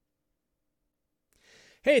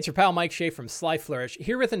Hey, it's your pal Mike Shea from Sly Flourish,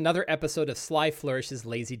 here with another episode of Sly Flourish's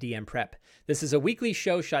Lazy DM Prep. This is a weekly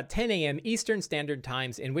show shot 10 a.m. Eastern Standard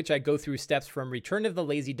Times in which I go through steps from Return of the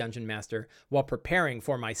Lazy Dungeon Master while preparing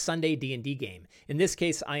for my Sunday D&D game. In this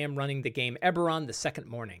case, I am running the game Eberron the second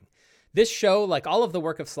morning. This show, like all of the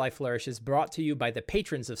work of Sly Flourish, is brought to you by the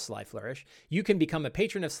patrons of Sly Flourish. You can become a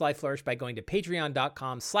patron of Sly Flourish by going to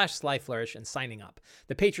patreon.com/slyflourish and signing up.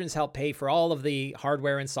 The patrons help pay for all of the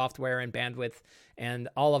hardware and software and bandwidth and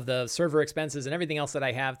all of the server expenses and everything else that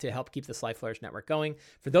I have to help keep the Sly Flourish network going.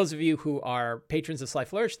 For those of you who are patrons of Sly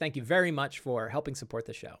Flourish, thank you very much for helping support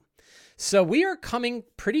the show. So we are coming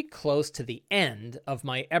pretty close to the end of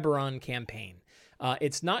my Eberron campaign.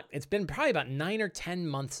 It's been probably about 9 or 10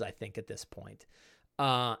 months, I think, at this point.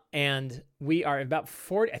 And we are about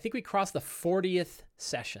 40, I think we crossed the 40th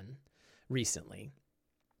session recently.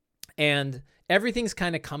 And everything's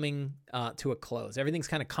kind of coming to a close. Everything's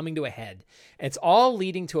kind of coming to a head. It's all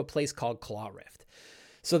leading to a place called Claw Rift.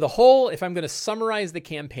 So if I'm going to summarize the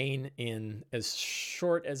campaign in as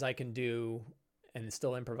short as I can do and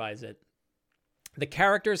still improvise it, the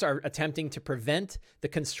characters are attempting to prevent the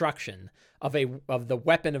construction of the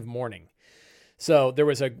weapon of mourning. So there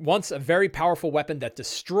was once a very powerful weapon that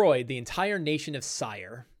destroyed the entire nation of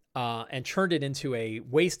Sire and turned it into a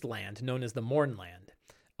wasteland known as the Mournland.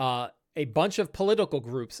 A bunch of political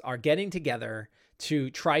groups are getting together to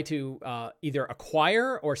try to either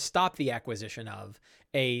acquire or stop the acquisition of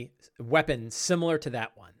a weapon similar to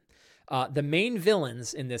that one. The main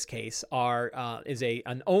villains in this case is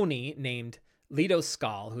an Oni named Leto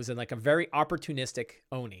Skal, who's a very opportunistic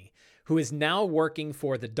Oni, who is now working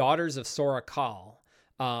for the Daughters of Sorakel,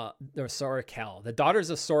 the Daughters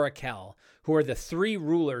of Sorakel, who are the three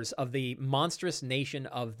rulers of the monstrous nation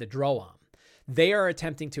of the Droam. They are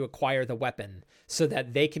attempting to acquire the weapon so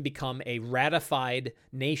that they can become a ratified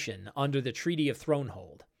nation under the Treaty of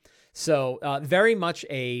Thronehold. So very much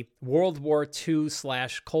a World War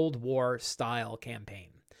II/Cold War style campaign.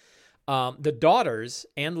 The daughters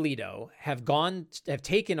and Leto have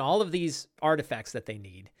taken all of these artifacts that they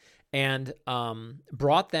need and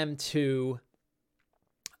brought them to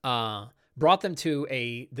the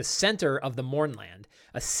center of the Mournland,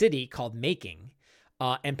 a city called Making,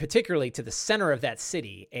 and particularly to the center of that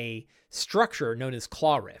city, a structure known as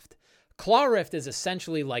Claw Rift. Claw Rift is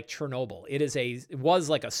essentially like Chernobyl. It was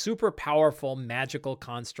like a super powerful magical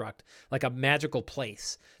construct, like a magical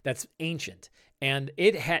place that's ancient. And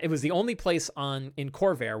it was the only place in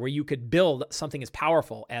Corvair where you could build something as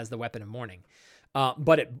powerful as the Weapon of Mourning.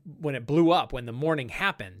 But when it blew up, when the mourning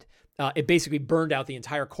happened, it basically burned out the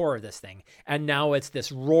entire core of this thing. And now it's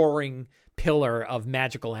this roaring pillar of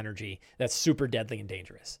magical energy that's super deadly and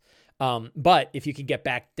dangerous. But if you can get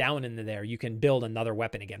back down into there, you can build another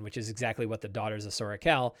weapon again, which is exactly what the Daughters of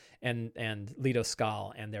Sorakel and Leto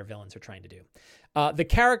Skal and their villains are trying to do. The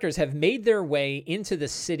characters have made their way into the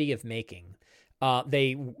city of Making.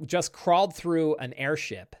 They just crawled through an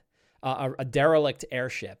airship, a derelict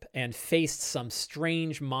airship, and faced some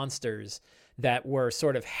strange monsters that were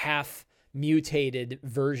sort of half-mutated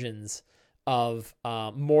versions of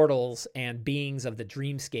mortals and beings of the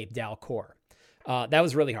dreamscape Dalcor. That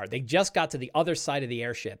was really hard. They just got to the other side of the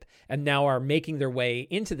airship and now are making their way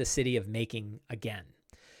into the city of Making again.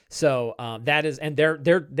 So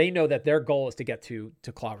they know that their goal is to get to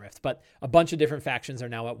Claw Rift, but a bunch of different factions are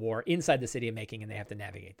now at war inside the city of Making, and they have to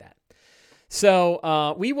navigate that.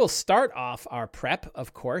 So we will start off our prep,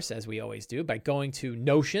 of course, as we always do, by going to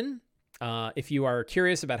Notion. If you are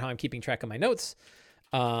curious about how I'm keeping track of my notes,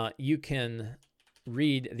 you can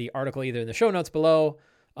read the article either in the show notes below.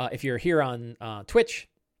 If you're here on Twitch,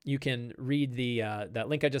 you can read that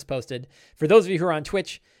link I just posted. For those of you who are on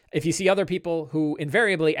Twitch, if you see other people who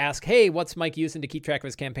invariably ask, hey, what's Mike using to keep track of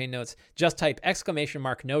his campaign notes? Just type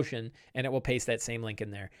 !Notion and it will paste that same link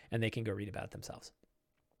in there and they can go read about it themselves.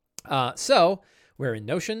 So we're in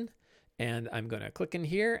Notion and I'm going to click in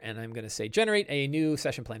here and I'm going to say generate a new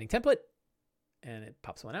session planning template, and it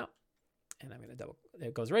pops one out and I'm going to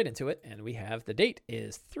it goes right into it. And we have the date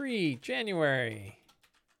is 3 January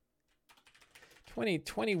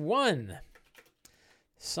 2021,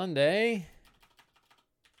 Sunday,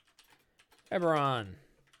 Eberron.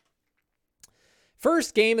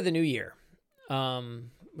 First game of the new year,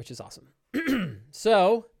 which is awesome.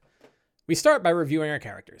 So we start by reviewing our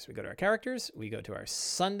characters. We go to our characters. We go to our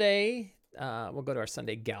Sunday. We'll go to our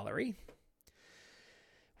Sunday gallery.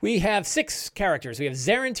 We have 6 characters. We have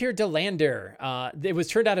Zarantir Delander.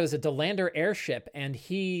 Turned out it was a Delander airship, and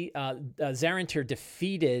Zarantir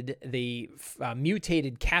defeated the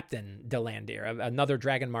mutated Captain Delander, another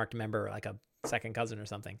Dragon-marked member, like a second cousin or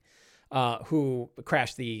something, who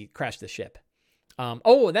crashed the ship.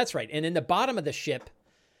 Oh, that's right. And in the bottom of the ship,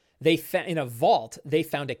 in a vault, they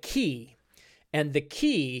found a key. And the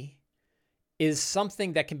key is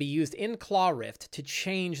something that can be used in Claw Rift to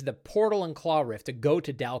change the portal in Claw Rift to go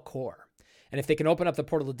to Dalcor. And if they can open up the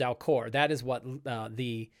portal to Dalcor, that is what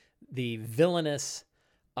the villainous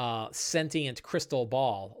sentient crystal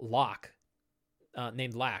ball Locke,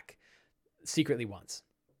 named Lack, secretly wants.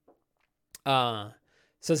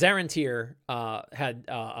 So Zarantir had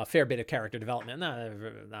a fair bit of character development, not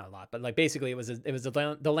a lot, but like basically it was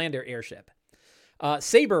the Lander airship.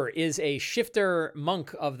 Saber is a shifter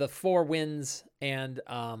monk of the Four Winds and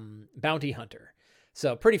bounty hunter,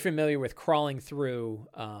 so pretty familiar with crawling through,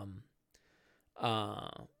 going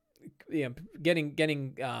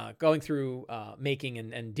through making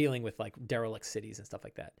and dealing with like derelict cities and stuff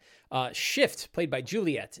like that. Shift, played by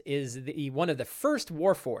Juliet, is one of the first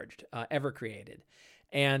Warforged ever created.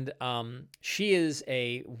 And she is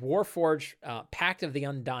a Warforged Pact of the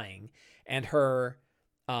Undying, and her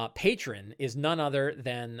patron is none other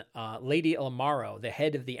than Lady Ilmaro, the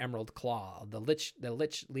head of the Emerald Claw, the lich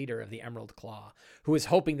leader of the Emerald Claw, who is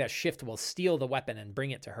hoping that Shift will steal the weapon and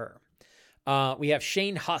bring it to her. We have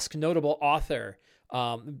Shane Husk, notable author,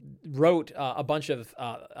 wrote a bunch of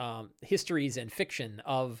histories and fiction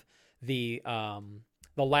of the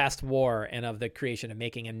last war and of the creation of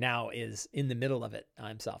making, and now is in the middle of it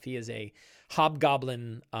himself. He is a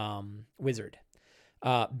hobgoblin wizard.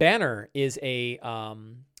 Banner is a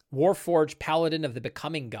Warforged paladin of the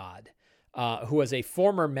Becoming God, who was a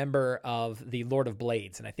former member of the Lord of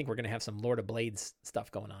Blades, and I think we're going to have some Lord of Blades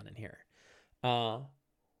stuff going on in here.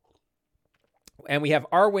 And we have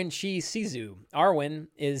Arwen Chi Sizu. Arwen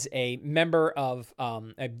is a member of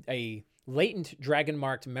a latent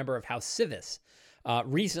dragon-marked member of House Civis.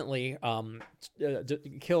 Recently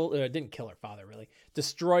didn't kill her father, really.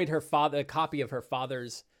 Destroyed her father, a copy of her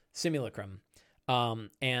father's simulacrum.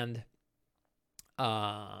 And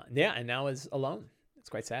now is alone. It's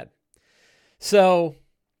quite sad. So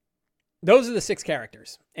those are the 6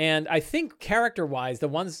 characters. And I think character-wise, the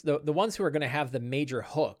ones who are going to have the major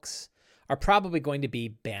hooks are probably going to be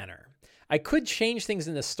Banner. I could change things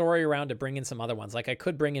in the story around to bring in some other ones. Like I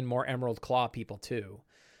could bring in more Emerald Claw people too.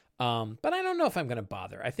 But I don't know if I'm going to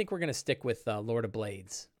bother. I think we're going to stick with Lord of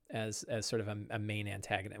Blades as sort of a main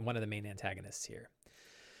antagonist, one of the main antagonists here.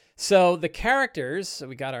 So the characters, so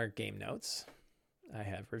we got our game notes. I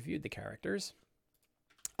have reviewed the characters.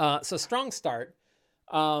 So strong start.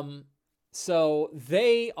 So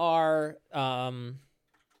they are,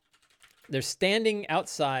 they're standing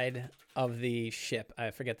outside of the ship.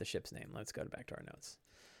 I forget the ship's name. Let's go back to our notes.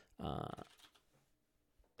 Go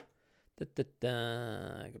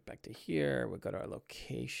back to here. We'll go to our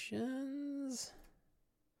locations.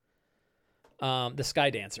 The Sky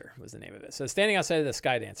Dancer was the name of it. So standing outside of the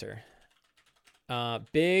Sky Dancer.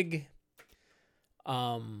 Big.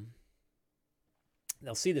 They'll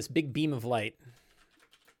see this big beam of light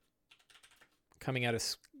coming out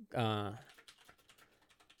of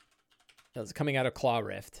Claw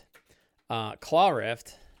Rift. Claw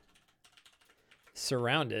Rift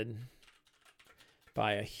surrounded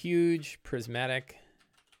by a huge prismatic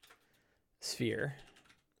sphere.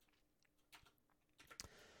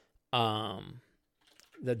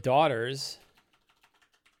 The daughters,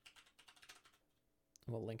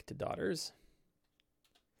 we'll link to daughters.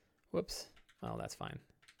 Whoops. Oh, that's fine.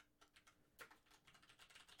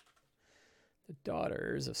 The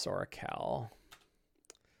daughters of Soracal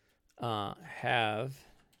have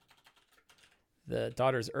the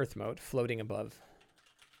daughter's Earth Moat floating above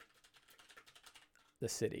the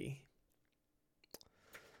city.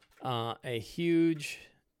 A huge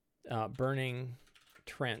burning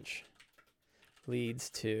trench leads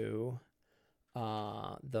to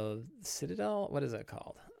the Citadel. What is it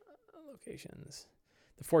called? Locations.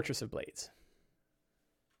 The Fortress of Blades.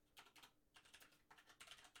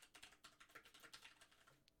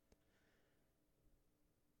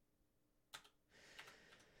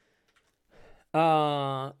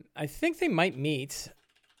 I think they might meet.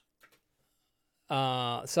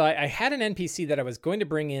 So I had an NPC that I was going to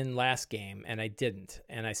bring in last game, and I didn't,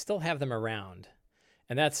 and I still have them around.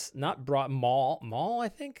 And that's not brought Maul. Maul, I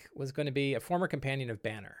think, was going to be a former companion of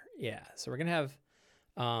Banner. Yeah, so we're going to have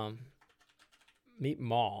meet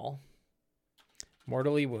Maul,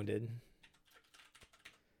 mortally wounded,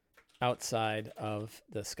 outside of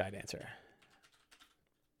the Sky Dancer.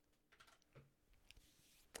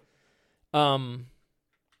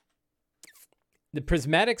 The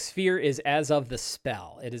prismatic sphere is as of the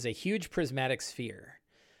spell. It is a huge prismatic sphere.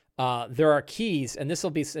 There are keys, and this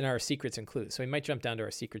will be in our secrets and clues. So we might jump down to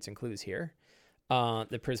our secrets and clues here.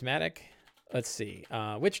 The prismatic, let's see,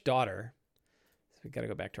 which daughter? we got to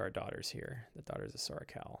go back to our daughters here. The daughters of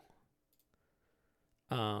Soracal.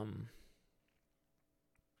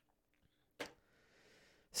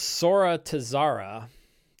 Sora Taraza.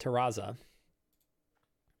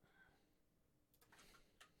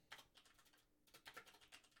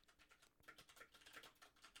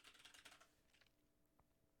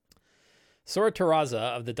 Sora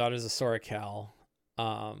Taraza of the daughters of Soracal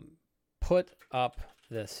put up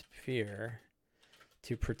the sphere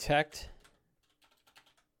to protect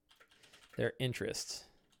their interests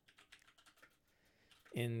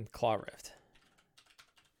in Claw Rift.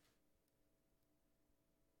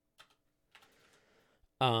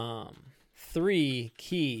 Three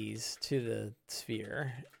keys to the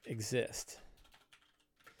sphere exist.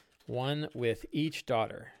 One with each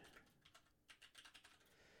daughter.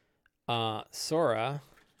 Sora,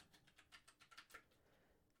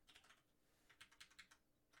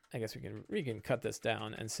 I guess we can cut this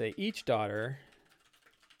down and say each daughter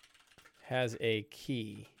has a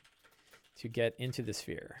key to get into the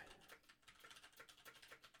sphere.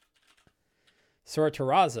 Sora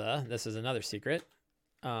Taraza, this is another secret,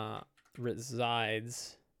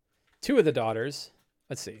 resides two of the daughters.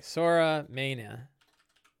 Let's see, Sora Maina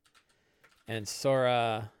and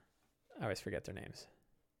Sora, I always forget their names.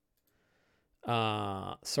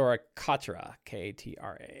 Sora Katra,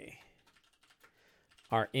 Katra,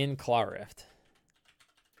 are in Claw Rift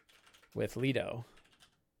with Lido.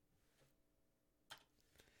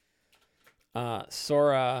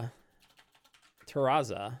 Sora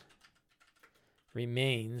Taraza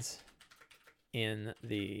remains in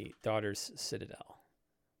the Daughter's Citadel,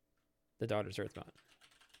 the Daughter's Earthbound.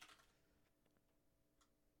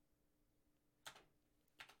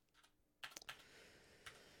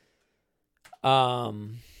 Let's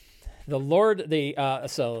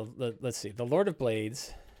see. The Lord of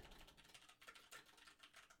Blades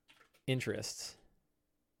interests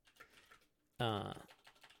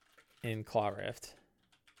in Claw Rift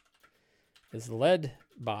is led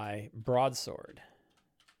by Broadsword.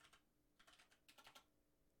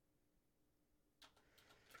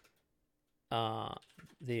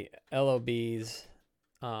 The LOB's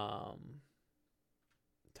top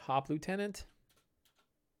lieutenant.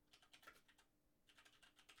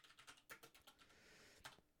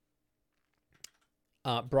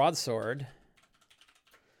 Broadsword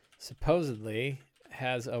supposedly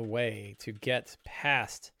has a way to get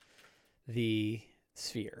past the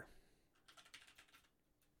sphere.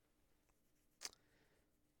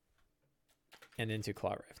 And into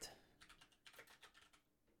Claw Rift.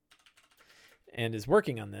 And is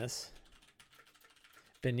working on this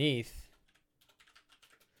beneath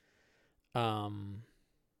the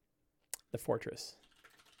fortress.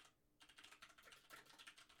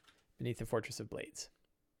 Beneath the Fortress of Blades.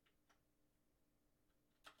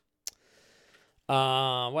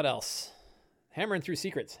 What else? Hammering through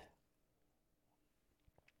secrets.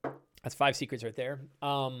 That's 5 secrets right there.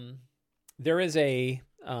 There is a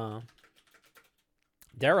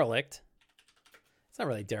derelict. It's not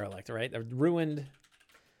really derelict, right? A ruined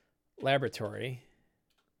laboratory.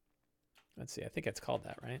 Let's see. I think it's called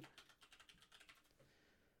that, right?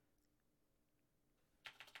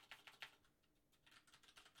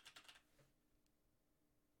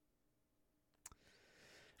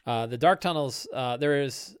 The Dark Tunnels, there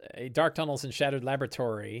is a Dark Tunnels and Shattered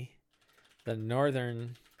Laboratory, the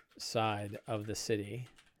northern side of the city.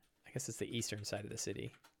 I guess it's the eastern side of the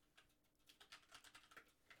city.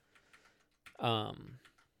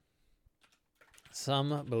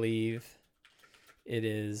 Some believe it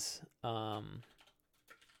is,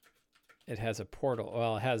 it has a portal.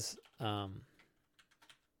 Well, it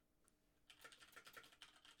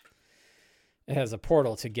has a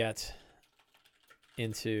portal to get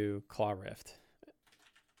into Claw Rift,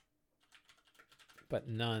 but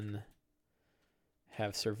none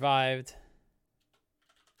have survived.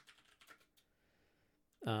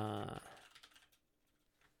 None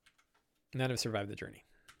have survived the journey.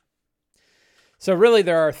 So really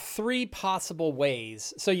there are 3 possible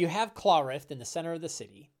ways. So you have Claw Rift in the center of the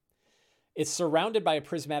city. It's surrounded by a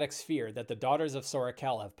prismatic sphere that the Daughters of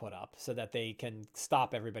Soracal have put up so that they can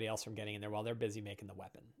stop everybody else from getting in there while they're busy making the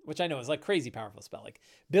weapon, which I know is like crazy powerful spell. Like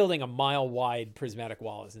building a mile-wide prismatic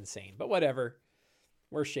wall is insane, but whatever.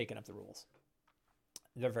 We're shaking up the rules.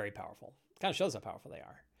 They're very powerful. Kind of shows how powerful they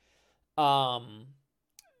are.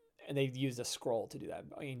 And they used a scroll to do that,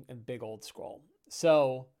 a big old scroll.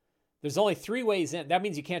 So there's only 3 ways in. That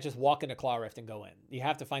means you can't just walk into Claw Rift and go in. You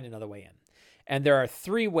have to find another way in. And there are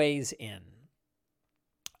 3 ways in.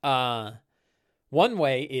 One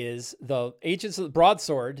way is the Agents of the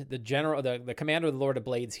Broadsword, the commander of the Lord of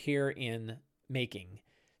Blades here in Making,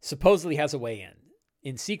 supposedly has a way in.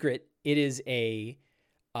 in secret, it is a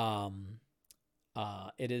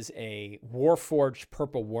warforged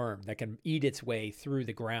purple worm that can eat its way through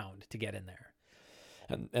the ground to get in there,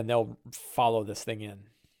 and they'll follow this thing in.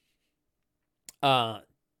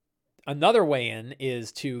 Another way in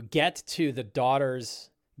is to get to the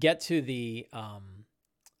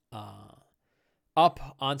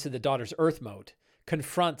up onto the daughter's earth moat,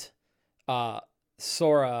 confront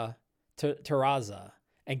Sora Terraza,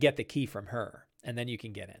 and get the key from her, and then you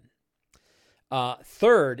can get in.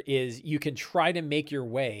 Third is you can try to make your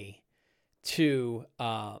way to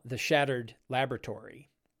the Shattered Laboratory,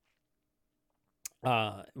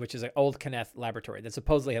 which is an old Kenneth laboratory that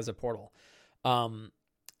supposedly has a portal.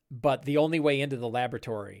 But the only way into the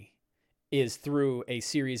laboratory is through a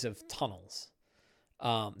series of tunnels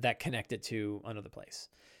that connect it to another place.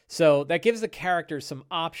 So that gives the characters some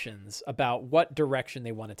options about what direction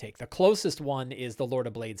they want to take. The closest one is the Lord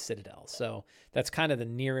of Blades Citadel. So that's kind of the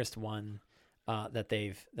nearest one that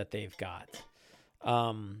they've got.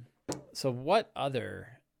 So what other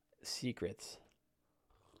secrets?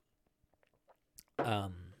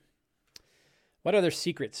 What other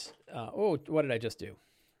secrets? What did I just do?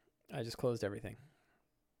 I just closed everything.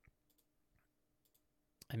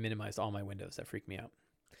 I minimized all my windows. That freaked me out.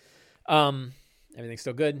 Everything's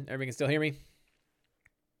still good. Everybody can still hear me.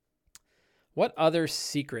 What other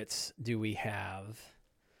secrets do we have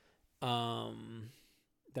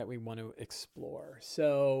that we want to explore?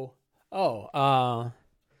 So,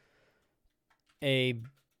 a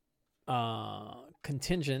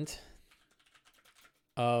contingent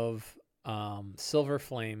of Silver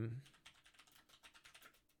Flame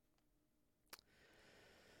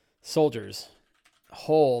soldiers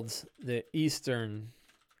holds the eastern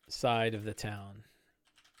side of the town,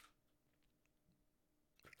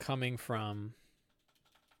 coming from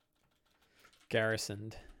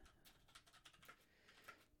garrisoned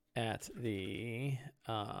at the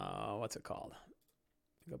what's it called?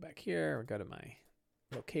 Go back here or go to my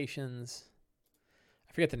locations.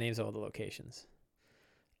 I forget the names of all the locations.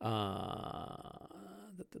 The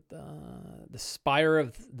Spire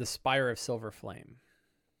of Silver Flame.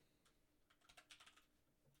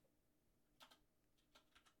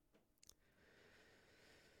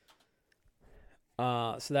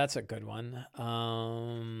 So that's a good one.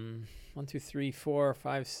 1, 2, 3, 4,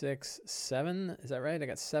 5, 6, 7. Is that right? I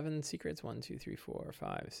got 7 secrets. 1, 2, 3, 4,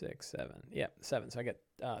 5, 6, 7. Yeah, 7. So I get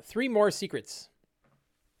 3 more secrets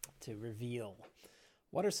to reveal.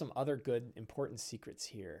 What are some other good, important secrets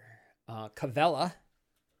here? Cavella,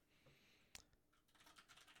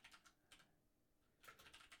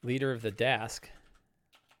 leader of the Dask,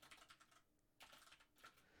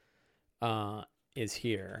 is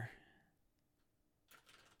here,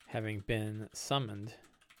 having been summoned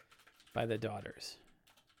by the daughters,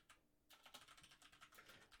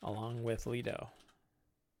 along with Leto.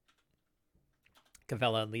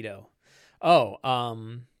 Cavella and Leto.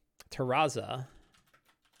 Terraza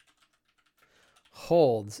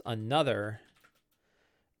holds another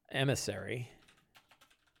emissary.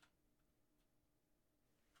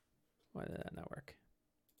 Why did that not work?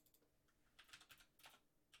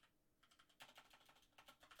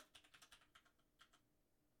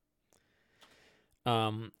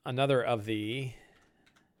 Another of the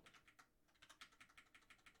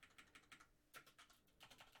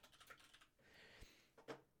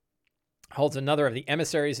holds another of the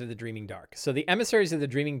emissaries of the Dreaming Dark. So the emissaries of the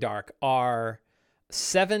Dreaming Dark are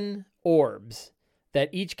 7 orbs that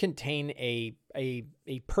each contain a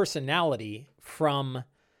personality from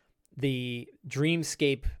the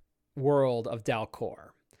dreamscape world of Dalcor.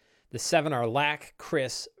 The 7 are Lack,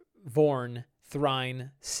 Chris, Vorn,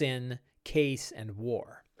 Thrine, Sin, Case, and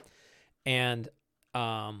War. And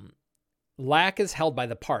Lack is held by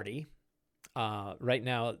the party. Right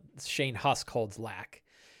now, Shane Husk holds Lack.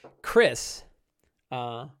 Chris,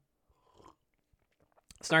 Snarkness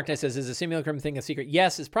says, is a simulacrum thing a secret?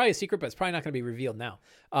 Yes, it's probably a secret, but it's probably not going to be revealed now.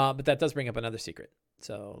 But that does bring up another secret.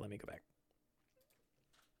 So let me go back.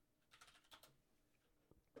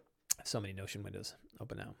 So many Notion windows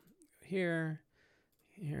open now. Here.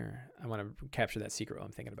 I want to capture that secret while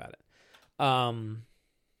I'm thinking about it.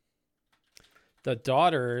 The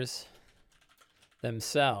daughters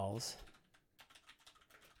themselves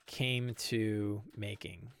came to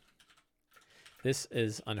making. This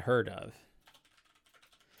is unheard of.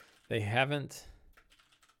 They haven't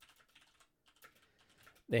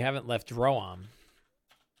left Droam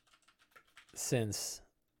since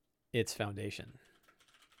its foundation.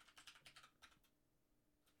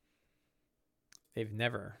 They've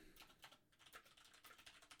never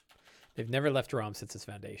left Droam since its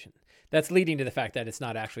foundation. That's leading to the fact that it's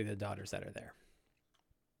not actually the daughters that are there.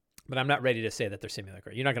 But I'm not ready to say that they're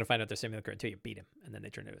simulacra. You're not going to find out they're simulacra until you beat them, and then they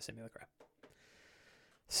turn into a simulacra.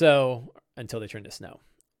 So, until they turn to snow.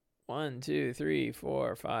 1, 2, 3,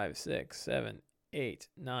 4, 5, 6, 7, 8,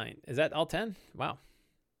 9. Is that all 10? Wow.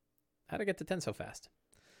 How did I get to 10 so fast?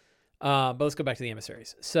 But let's go back to the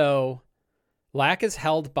emissaries. So, Lack is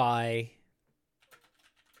held by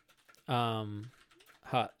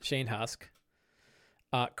Shane Husk.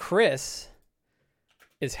 Chris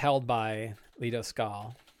is held by Leto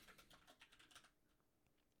Skal.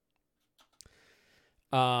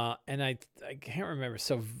 And I can't remember.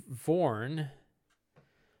 So Vorn.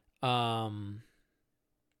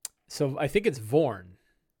 So I think it's Vorn.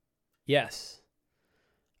 Yes.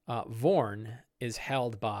 Vorn is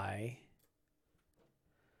held by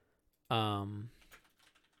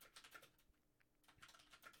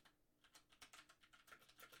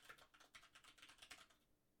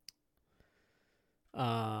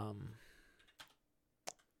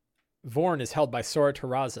Vorn is held by Sora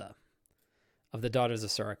Taraza of the Daughters of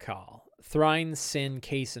Sarakal. Thrine, Sin,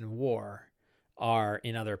 Case, and War are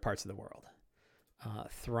in other parts of the world.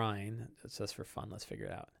 Thrine, that's just for fun, let's figure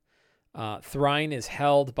it out. Thrine is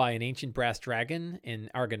held by an ancient brass dragon in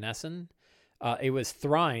Argonesson. It was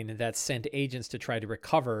Thrine that sent agents to try to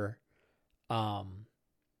recover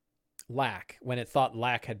Lack when it thought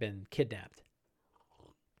Lack had been kidnapped.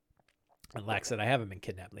 And Lack said, I haven't been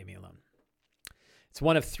kidnapped, leave me alone. It's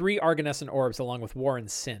one of 3 Argonesson orbs along with War and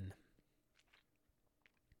Sin.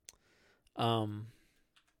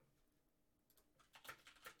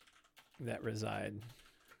 That reside.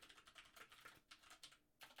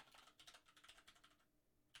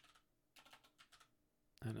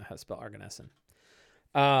 I don't know how to spell Argonesson.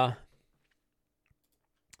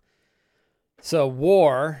 So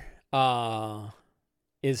War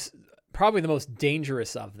is probably the most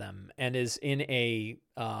dangerous of them, and is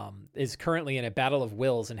currently in a battle of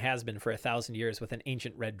wills and has been for 1,000 years with an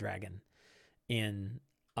ancient red dragon in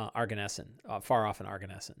Argonesson, far off in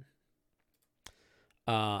Argonesson.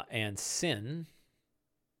 And Sin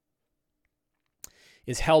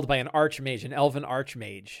is held by an archmage, an elven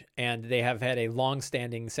archmage, and they have had a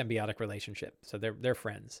long-standing symbiotic relationship. So they're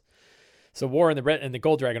friends. So War and the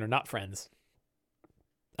Gold Dragon are not friends.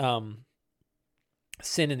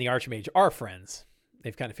 Sin and the archmage are friends.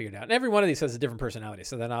 They've kind of figured it out. And every one of these has a different personality,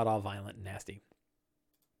 so they're not all violent and nasty.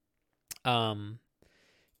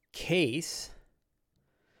 Case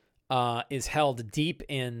is held deep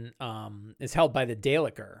in is held by the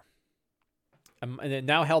Daliker. And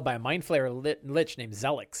now held by a mind flayer lich named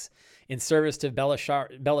Zelix in service to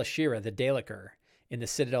Belashira, the Daliker, in the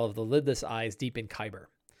citadel of the lidless eyes deep in Kyber.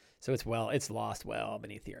 So it's lost well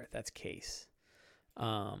beneath the earth. That's Case.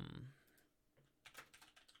 Held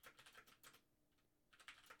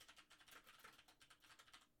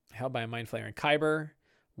by a mind flayer in Kyber.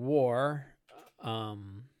 War,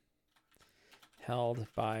 held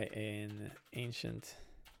by an ancient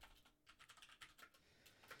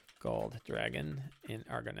gold dragon in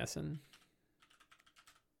Argonesson.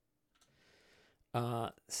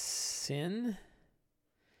 Sin,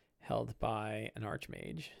 held by an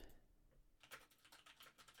archmage.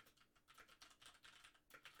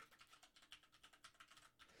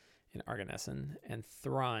 In Argonesson. And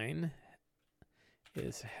Thrine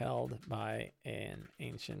is held by an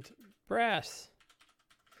ancient brass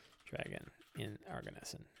dragon in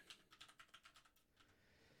Argonesson.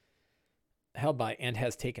 Held by and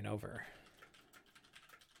has taken over.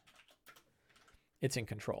 It's in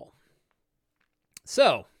control.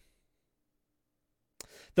 So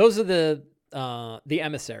those are the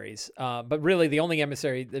emissaries, but really the only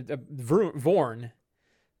emissary, Vorn,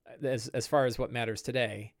 as far as what matters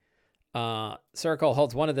today. Sarakal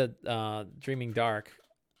holds one of the Dreaming Dark.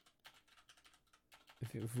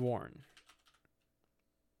 Vorn.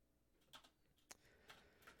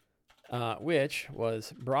 Which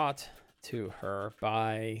was brought to her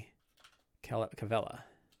by Cavella.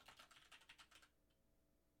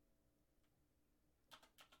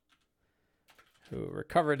 Who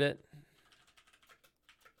recovered it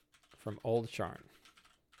from Old Sharn.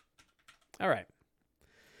 All right.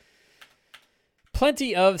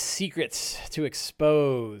 Plenty of secrets to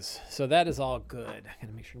expose. So that is all good. I'm going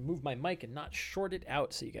to make sure to move my mic and not short it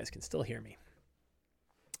out so you guys can still hear me.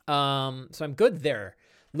 So I'm good there.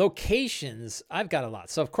 Locations, I've got a lot.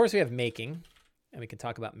 So, of course, we have making, and we can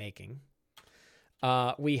talk about making.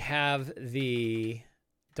 We have the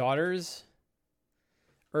Daughters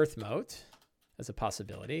Earth Moat as a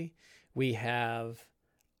possibility. We have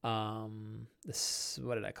this.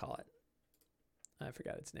 What did I call it? I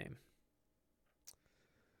forgot its name.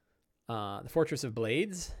 The Fortress of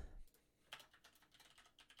Blades.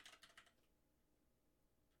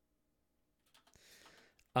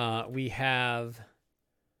 We have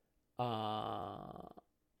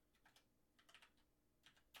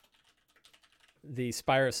the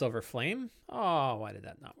Spire Silver Flame. Oh, why did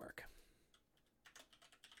that not work?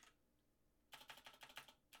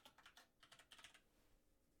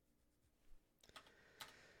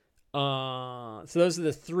 So those are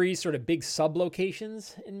the three sort of big sub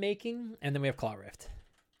locations in making, and then we have Claw Rift.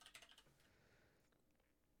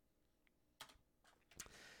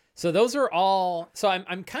 So those are all. So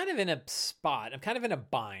I'm kind of in a spot. I'm kind of in a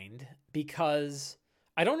bind because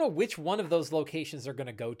I don't know which one of those locations they're going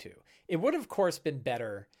to go to. It would, of course, been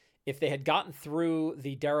better if they had gotten through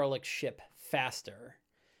the derelict ship faster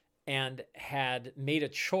and had made a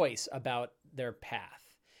choice about their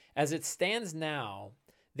path. As it stands now,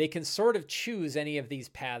 they can sort of choose any of these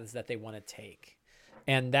paths that they want to take.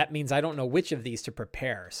 And that means I don't know which of these to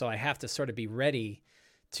prepare. So I have to sort of be ready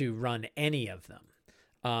to run any of them.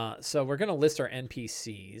 So we're going to list our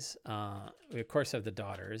NPCs. We, of course, have the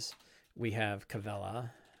daughters. We have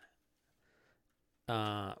Cavella.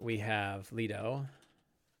 We have Leto.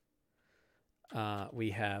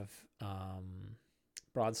 We have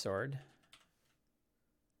Broadsword.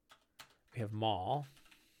 We have Maul.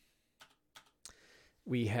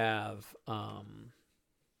 We have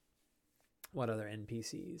what other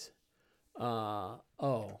NPCs?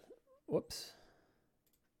 Whoops.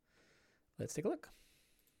 Let's take a look.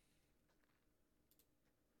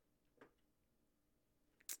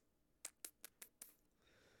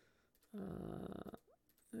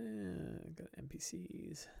 Got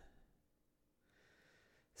NPCs.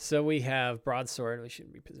 So we have Broadsword. We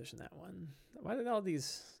should reposition that one. Why did none of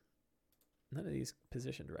these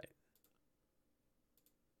positioned right?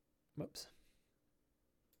 Whoops.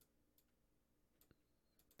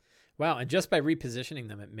 Wow, and just by repositioning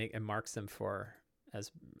them, it marks them for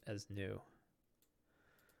as new.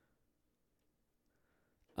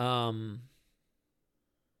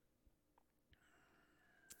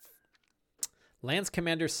 Lance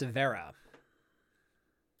Commander Severa.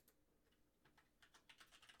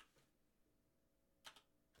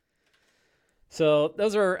 So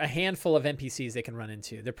those are a handful of NPCs they can run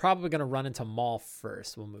into. They're probably going to run into Maul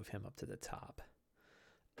first. We'll move him up to the top.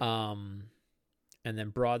 And then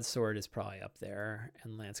Broadsword is probably up there,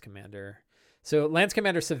 and Lance Commander. So Lance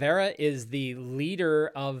Commander Severa is the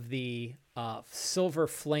leader of the Silver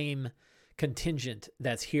Flame contingent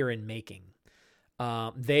that's here in making.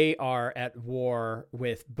 They are at war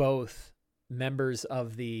with both members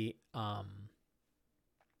of the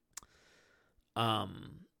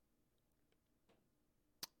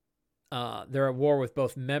they're at war with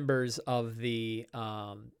both members of the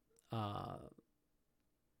Lord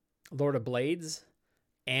of Blades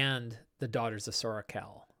and the Daughters of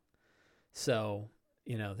Sorakel. So,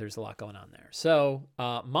 there's a lot going on there. So,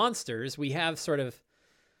 monsters, we have sort of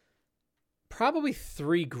probably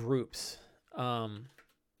three groups.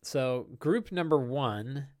 So group number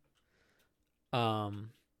one, I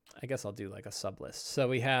guess I'll do like a sub list. So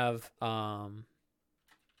we have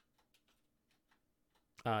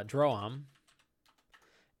Droam,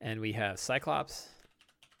 and we have Cyclops,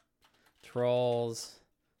 Trolls,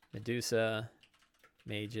 Medusa,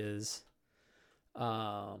 Mages.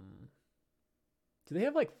 Do they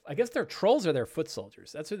have I guess their Trolls are their foot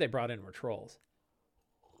soldiers. That's who they brought in, were Trolls.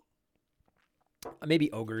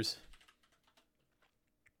 Maybe Ogres.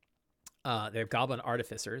 They have Goblin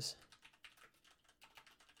Artificers.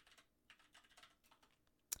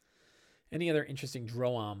 Any other interesting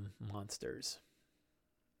Droam monsters?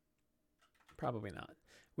 Probably not.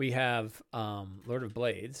 We have Lord of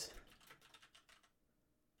Blades.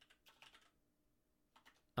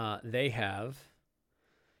 They have...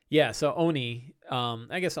 Yeah, so Oni.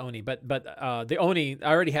 I guess Oni, but the Oni...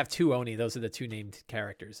 I already have two Oni. Those are the two named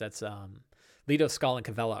characters. That's... Leto, Skull, and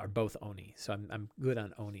Cavella are both Oni, so I'm good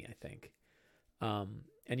on Oni, I think.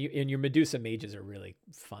 And your Medusa mages are really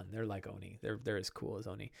fun. They're like Oni. They're as cool as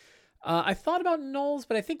Oni. I thought about Gnolls,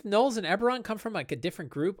 but I think Gnolls and Eberron come from a different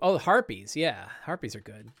group. Oh, Harpies, yeah, Harpies are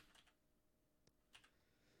good.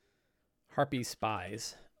 Harpy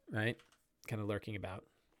spies, right? Kind of lurking about.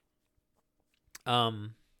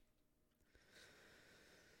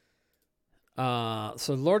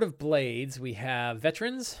 So Lord of Blades, we have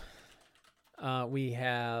veterans. We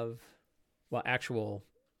have, actual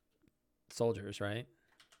soldiers, right?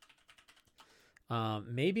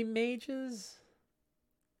 Maybe mages?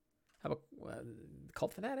 How about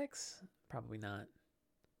cult fanatics? Probably not.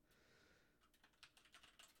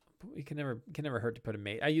 But we can never hurt to put a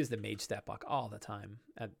mage. I use the mage stat block all the time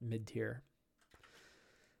at mid tier.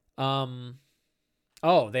 Oh,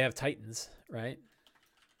 they have titans, right?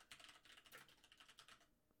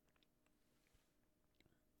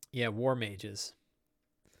 Yeah, war mages.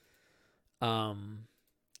 And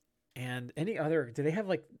any other? Do they have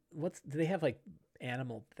like Do they have like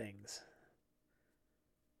animal things?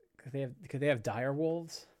 Could they have dire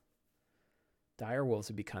wolves? Dire wolves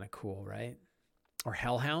would be kind of cool, right? Or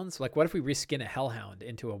hellhounds. Like, what if we reskin a hellhound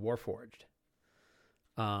into a warforged?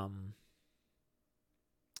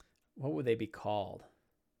 What would they be called?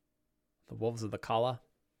 The wolves of the Kala.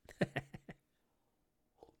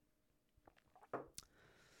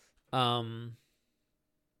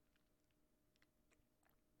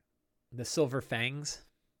 The silver fangs,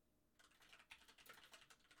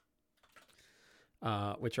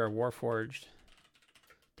 which are warforged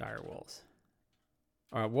dire wolves.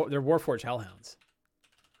 They're warforged hellhounds.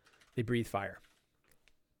 They breathe fire.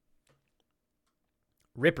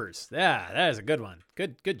 Rippers. Yeah, that is a good one.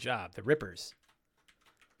 Good job. The Rippers.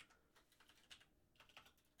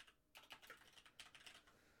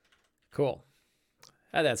 Cool.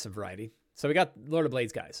 That's some variety. So we got Lord of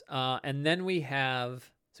Blades guys. And then we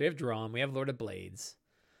have Drum, we have Lord of Blades.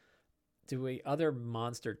 Do we other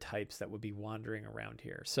monster types that would be wandering around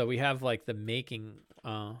here? So we have like the making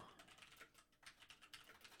the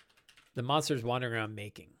monsters wandering around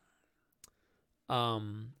making.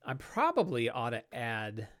 I probably ought to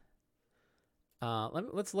add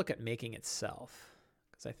let's look at making itself,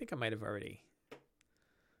 because I think I might have already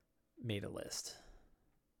made a list.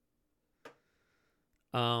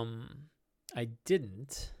 I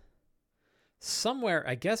didn't. Somewhere,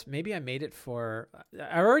 I guess maybe I made it for...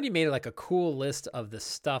 I already made like a cool list of the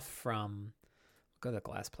stuff from... Go to the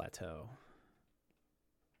Glass Plateau.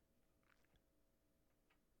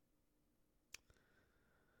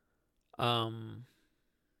 Those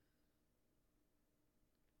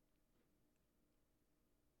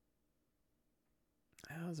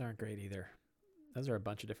aren't great either. Those are a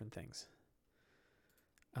bunch of different things.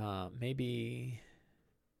 Maybe...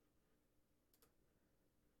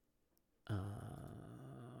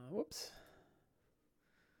 whoops.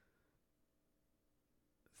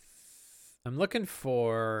 I'm looking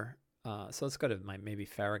for... so let's go to maybe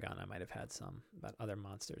Farragon. I might have had some about other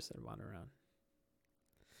monsters that wander around.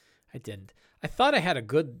 I didn't. I thought I had a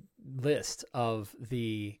good list of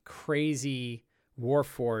the crazy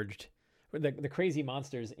warforged... The crazy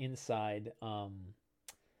monsters inside...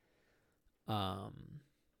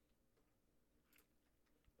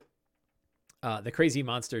 the crazy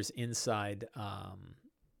monsters inside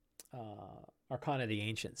Arcana of the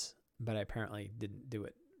Ancients, but I apparently didn't do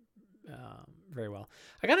it very well.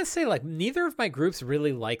 I gotta say, like, neither of my groups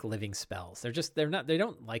really like living spells. They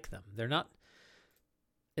don't like them.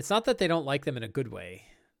 It's not that they don't like them in a good way.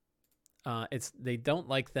 They don't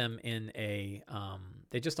like them in a,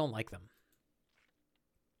 they just don't like them,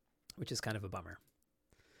 which is kind of a bummer.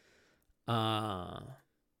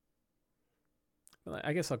 Well,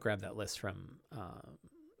 I guess I'll grab that list from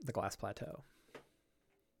the Glass Plateau,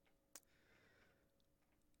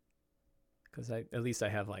 because at least I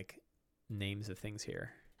have like names of things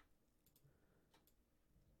here.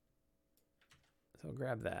 So I'll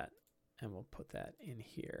grab that and we'll put that in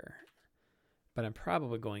here. But I'm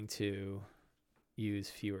probably going to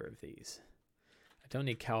use fewer of these. I don't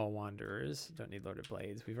need Cowl Wanderers. Don't need Lord of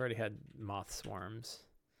Blades. We've already had Moth Swarms.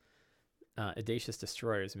 Audacious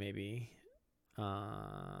Destroyers, maybe.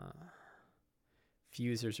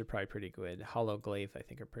 Fusers are probably pretty good. Hollow Glaive, I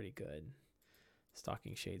think, are pretty good.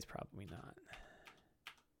 Stalking Shades, probably not.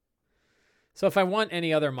 So if I want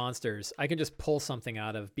any other monsters, I can just pull something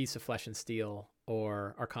out of Beasts of Flesh and Steel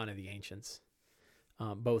or Arcana of the Ancients.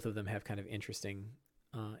 Both of them have kind of interesting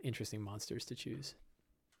monsters to choose.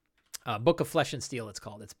 Book of Flesh and Steel, it's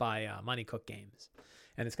called. It's by Monty Cook Games,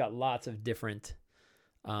 and it's got lots of different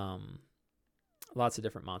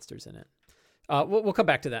monsters in it. We'll come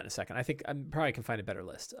back to that in a second. I think I probably can find a better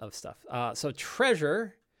list of stuff. So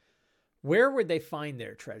treasure, where would they find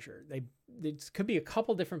their treasure? It could be a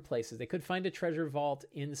couple different places. They could find a treasure vault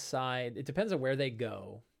inside. It depends on where they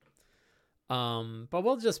go. But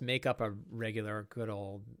we'll just make up a regular good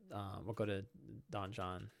old, we'll go to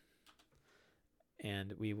Donjon,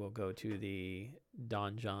 and we will go to the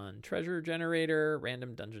Donjon treasure generator,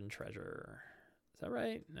 random dungeon treasure. Is that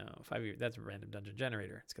right? No, 5 years. That's a random dungeon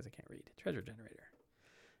generator. It's because I can't read. Treasure generator.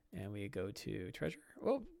 And we go to treasure.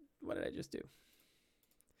 Oh, what did I just do?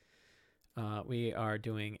 We are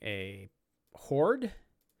doing a horde,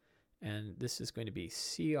 and this is going to be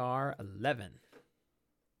CR 11.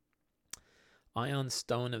 Ion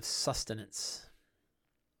Stone of Sustenance.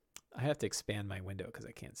 I have to expand my window because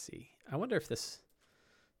I can't see. I wonder if does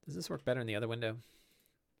this work better in the other window?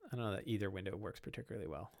 I don't know that either window works particularly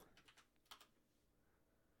well.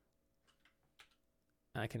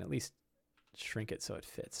 I can at least shrink it so it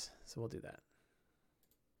fits. So we'll do that.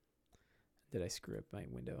 Did I screw up my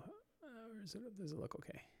window? Or does it look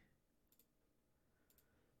okay?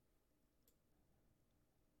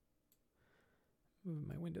 Moving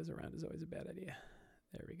my windows around is always a bad idea.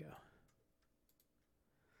 There we go.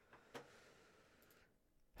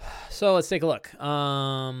 So let's take a look.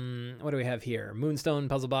 What do we have here? Moonstone,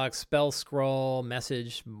 puzzle box, spell scroll,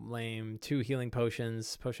 message, lame. 2 healing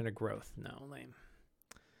potions, potion of growth. No, lame.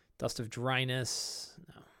 Dust of dryness.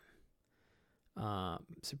 No.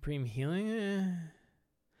 Supreme healing.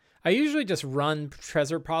 I usually just run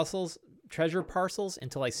treasure parcels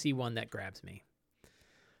until I see one that grabs me.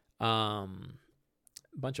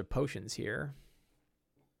 Bunch of potions here.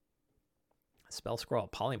 Spell scroll,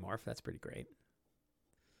 polymorph. That's pretty great.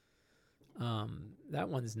 That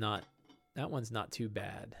one's not too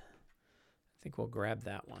bad. I think we'll grab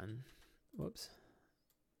that one. Whoops.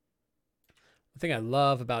 The thing I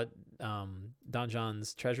love about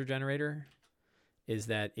Donjon's treasure generator is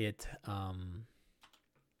that it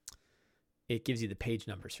gives you the page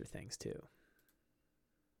numbers for things too.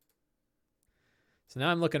 So now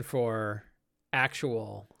I'm looking for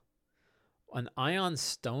an Ion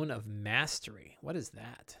Stone of Mastery. What is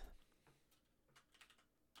that?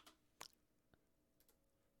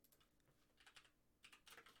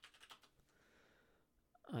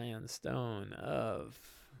 Ion Stone of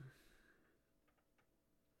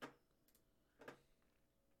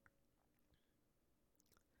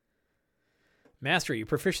Mastery. Your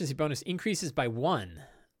proficiency bonus increases by 1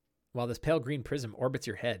 while this pale green prism orbits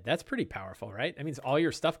your head. That's pretty powerful, right? That means all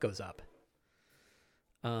your stuff goes up.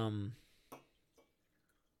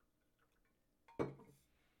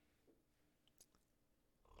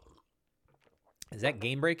 Is that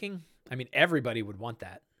game breaking? I mean, everybody would want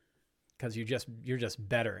that because you're just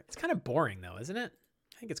better. It's kind of boring though, isn't it?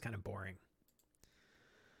 I think it's kind of boring.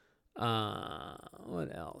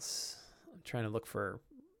 What else? I'm trying to look for.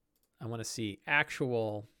 I want to see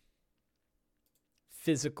actual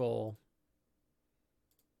physical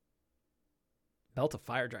belt of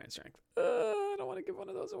fire giant strength. I don't want to give one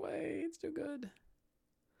of those away. It's too good.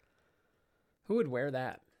 Who would wear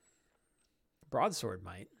that? Broadsword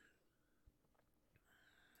might.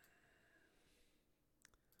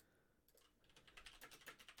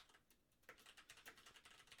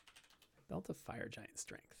 Belt of fire giant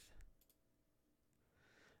strength.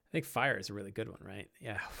 I think fire is a really good one, right?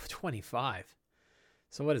 Yeah, 25.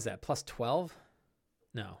 So what is that? Plus 12?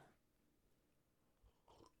 No.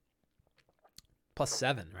 Plus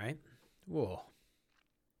 7, right? Whoa.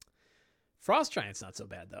 Frost giant's not so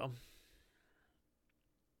bad though.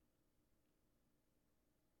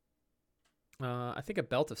 I think a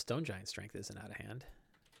belt of stone giant strength isn't out of hand.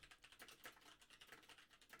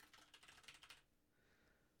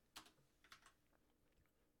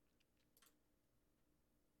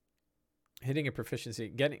 Hitting a proficiency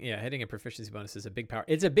bonus is a big power.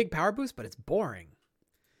 It's a big power boost, but it's boring.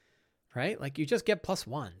 Right? Like you just get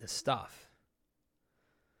 +1 to stuff.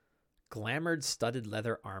 Glamored studded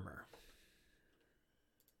leather armor.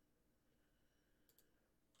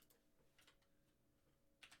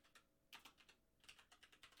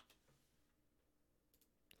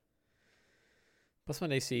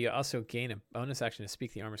 +1 AC, you also gain a bonus action to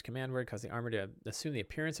speak the armor's command word, cause the armor to assume the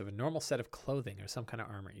appearance of a normal set of clothing or some kind of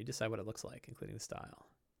armor. You decide what it looks like, including the style.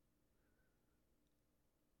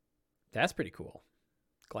 That's pretty cool.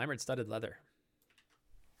 Glamored studded leather.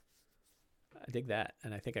 I dig that,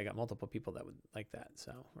 and I think I got multiple people that would like that,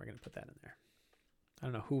 so we're going to put that in there. I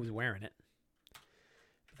don't know who's wearing it,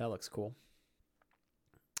 but that looks cool.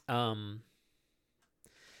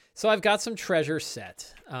 So I've got some treasure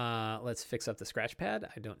set. Let's fix up the scratch pad.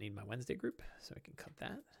 I don't need my Wednesday group, so I can cut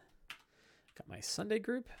that. Got my Sunday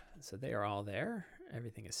group, so they are all there.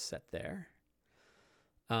 Everything is set there.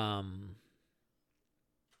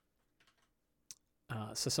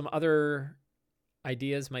 So some other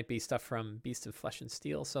ideas might be stuff from Beast of Flesh and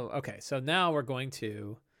Steel. So, okay, so now we're going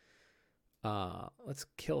to, let's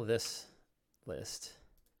kill this list.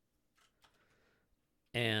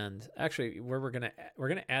 And actually, we're gonna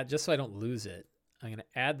add, just so I don't lose it, I'm gonna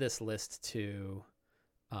add this list to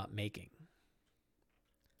making.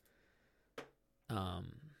 I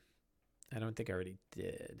don't think I already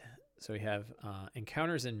did. So we have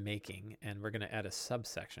encounters in making, and we're gonna add a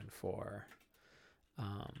subsection for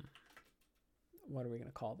what are we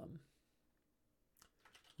gonna call them?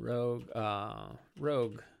 Rogue. I'll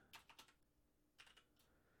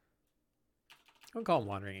call them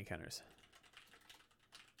wandering encounters.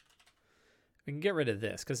 We can get rid of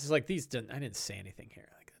this because it's like these didn't. I didn't say anything here.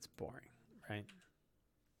 Like that's boring, right?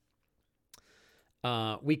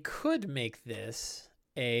 We could make this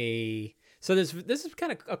So this is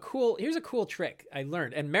kind of a cool. Here's a cool trick I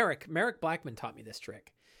learned, and Merrick Blackman taught me this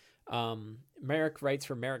trick. Merrick writes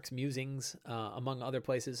for Merrick's Musings, among other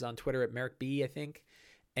places, on Twitter at Merrick B, I think,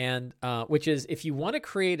 and which is, if you want to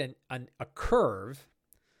create a curve,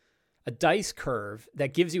 a dice curve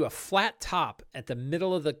that gives you a flat top at the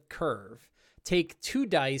middle of the curve, take 2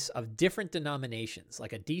 dice of different denominations,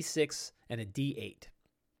 like a D6 and a D8.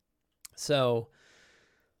 So,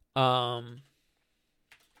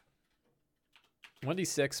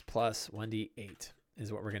 1d6 plus 1d8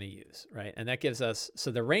 is what we're going to use, right? And that gives us,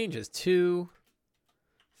 so the range is 2,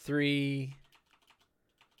 3.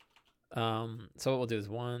 So what we'll do is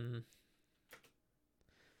 1,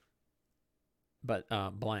 but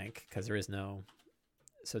blank, because there is no.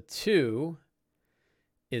 So 2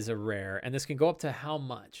 is a rare, and this can go up to how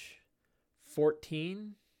much?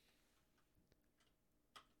 14.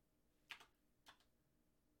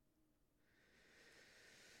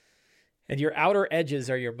 And your outer edges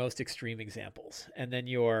are your most extreme examples. And then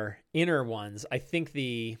your inner ones, I think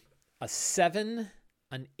a 7,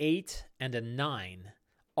 an 8, and a 9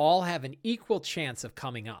 all have an equal chance of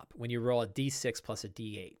coming up when you roll a D6 plus a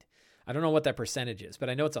D8. I don't know what that percentage is, but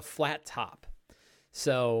I know it's a flat top.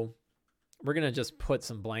 So we're going to just put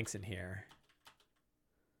some blanks in here.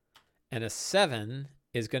 And a 7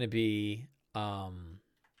 is going to be Lord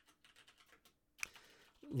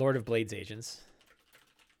of Blades agents.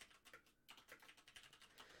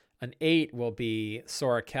 An 8 will be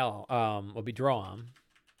Sorakel, will be Droam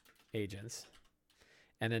agents.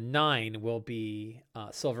 And a 9 will be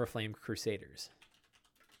Silver Flame Crusaders.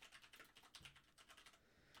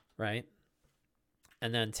 Right?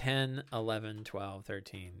 And then 10, 11, 12,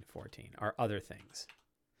 13, 14 are other things.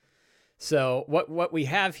 So what we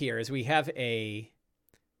have here is we have a,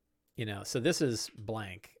 so this is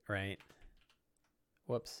blank, right?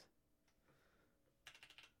 Whoops.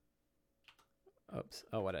 Oops.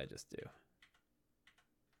 Oh, what did I just do?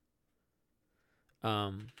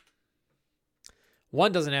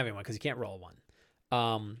 1 doesn't have anyone because you can't roll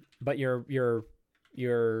 1. But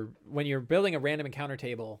when you're building a random encounter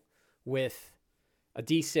table with a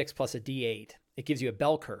D6 plus a D8, it gives you a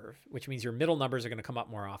bell curve, which means your middle numbers are going to come up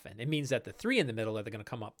more often. It means that the 3 in the middle are going to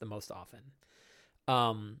come up the most often.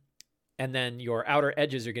 And then your outer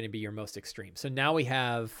edges are going to be your most extreme. So now we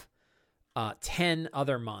have 10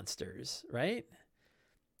 other monsters, right?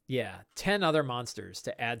 Yeah, 10 other monsters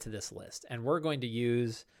to add to this list. And we're going to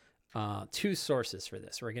use 2 sources for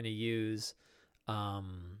this. We're going to use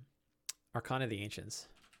Arcana of the Ancients.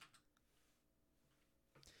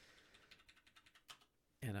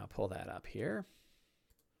 And I'll pull that up here.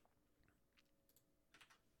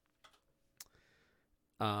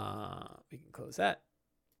 We can close that.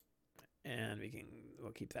 And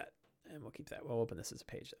we'll keep that. And we'll keep that. We'll open this as a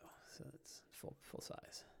page though. So it's full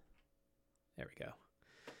size. There we go.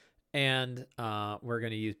 And we're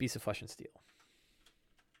going to use Beasts of Flesh and Steel.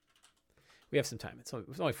 We have some time. It's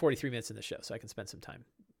only 43 minutes in the show, so I can spend some time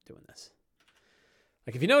doing this.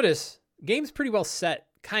 Like, if you notice, game's pretty well set,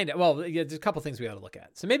 kind of. Well, there's a couple things we ought to look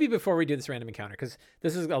at. So maybe before we do this random encounter, because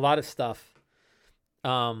this is a lot of stuff.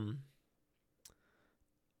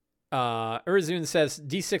 Urzun says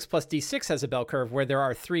D6 plus D6 has a bell curve where there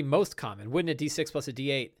are 3 most common. Wouldn't a D6 plus a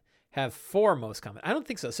D8 have 4 most common? I don't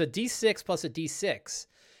think so. So D6 plus a D6,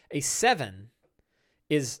 a 7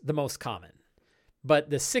 is the most common, but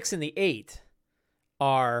the 6 and the 8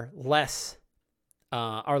 are less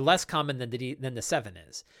common than the 7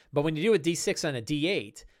 is. But when you do a D6 and a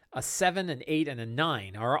D8, a 7, an 8, and a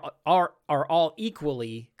 9 are all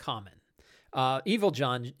equally common. Evil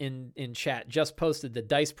John in chat just posted the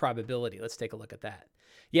dice probability. Let's take a look at that.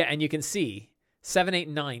 Yeah, and you can see 7, 8,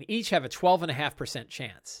 and 9 each have a 12.5%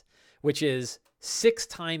 chance, which is 6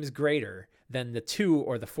 times greater than the 2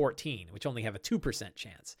 or the 14, which only have a 2%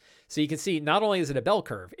 chance. So you can see not only is it a bell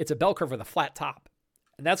curve, it's a bell curve with a flat top.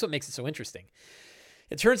 And that's what makes it so interesting.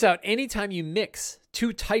 It turns out anytime you mix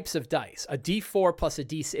 2 types of dice, a D4 plus a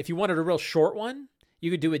D6, if you wanted a real short one,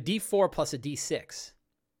 you could do a D4 plus a D6.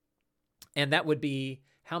 And that would be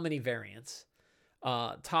how many variants?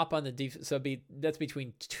 Top on the D, so that's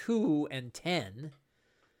between 2 and 10,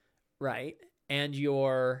 right? And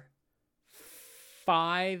your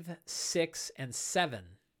 5, 6, and 7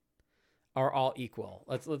 are all equal.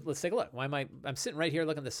 Let's take a look. I'm sitting right here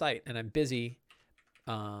looking at the site, and I'm busy.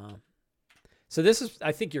 So this is,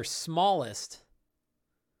 I think, your smallest.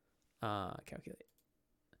 Calculate.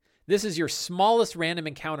 This is your smallest random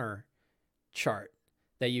encounter chart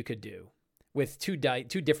that you could do with 2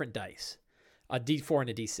 different dice, a D4 and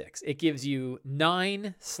a D6. It gives you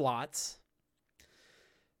 9 slots,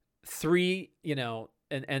 3,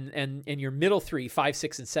 and your middle 3, 5,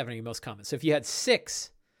 6, and 7 are your most common. So if you had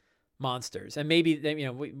 6 monsters, and maybe,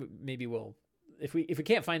 maybe we'll, if we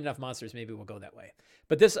can't find enough monsters, maybe we'll go that way.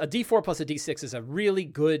 But a D4 plus a D6 is a really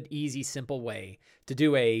good, easy, simple way to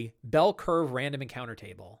do a bell curve random encounter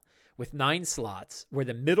table with 9 slots where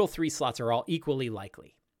the middle 3 slots are all equally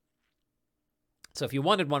likely. So if you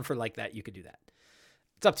wanted one for like that, you could do that.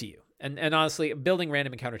 It's up to you. And honestly, building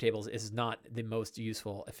random encounter tables is not the most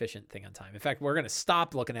useful, efficient thing on time. In fact, we're going to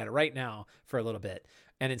stop looking at it right now for a little bit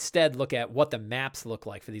and instead look at what the maps look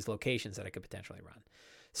like for these locations that I could potentially run.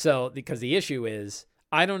 So, because the issue is,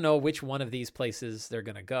 I don't know which one of these places they're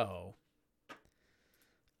going to go.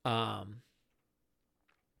 Are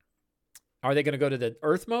they going to go to the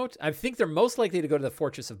Earth Moat? I think they're most likely to go to the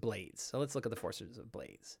Fortress of Blades. So let's look at the Fortress of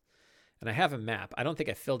Blades. And I have a map. I don't think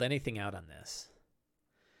I filled anything out on this.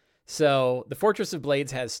 So the Fortress of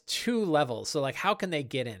Blades has 2 levels. So like, how can they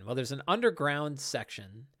get in? Well, there's an underground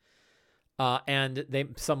section,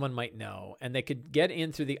 and someone might know, and they could get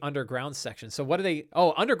in through the underground section. So what do they?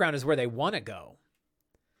 Oh, underground is where they want to go,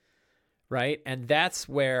 right? And that's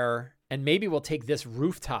where, and maybe we'll take this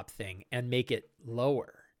rooftop thing and make it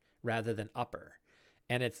lower rather than upper,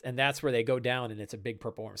 and that's where they go down, and it's a big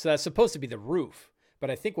purple worm. So that's supposed to be the roof, but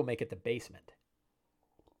I think we'll make it the basement.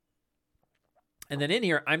 And then in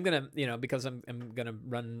here, I'm going to, because I'm going to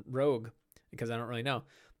run rogue because I don't really know.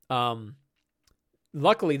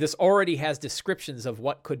 Luckily, this already has descriptions of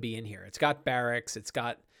what could be in here. It's got barracks. It's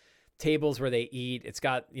got tables where they eat. It's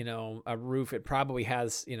got, a roof. It probably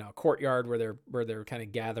has, a courtyard where they're kind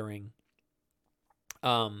of gathering.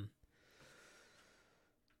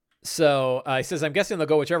 So he says, I'm guessing they'll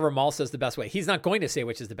go whichever Maul says the best way. He's not going to say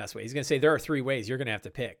which is the best way. He's going to say there are 3 ways. You're going to have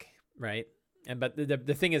to pick, right? But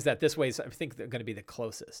the thing is that this way is, I think, they're going to be the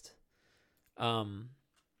closest. So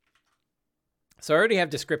I already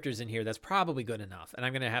have descriptors in here. That's probably good enough. And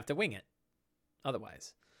I'm going to have to wing it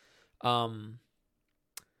otherwise. So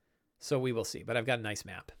we will see. But I've got a nice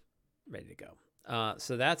map ready to go.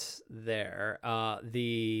 So that's there.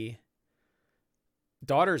 The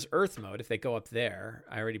Daughter's Earth Mode, if they go up there,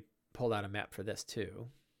 I already pulled out a map for this too.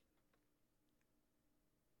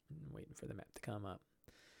 I'm waiting for the map to come up.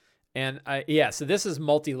 And so this is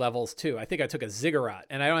multi-levels too. I think I took a ziggurat,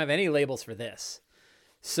 and I don't have any labels for this.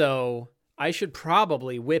 So I should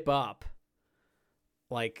probably whip up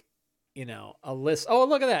like, a list. Oh,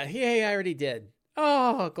 look at that. Yay, I already did.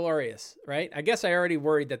 Oh, glorious, right? I guess I already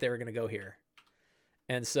worried that they were going to go here.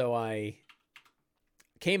 And so I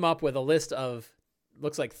came up with a list of,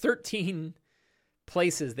 looks like 13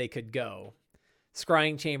 places they could go.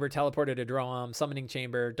 Scrying chamber, teleported to Droam, summoning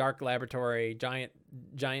chamber, dark laboratory, giant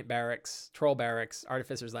barracks, troll barracks,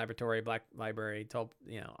 artificer's laboratory, black library, all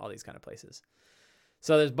these kind of places.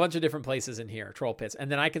 So there's a bunch of different places in here, troll pits.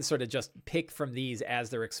 And then I can sort of just pick from these as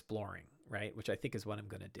they're exploring, right? Which I think is what I'm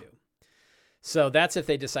going to do. So that's if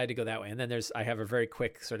they decide to go that way. And then I have a very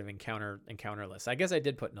quick sort of encounter list. I guess I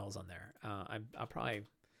did put nulls on there. I'll probably,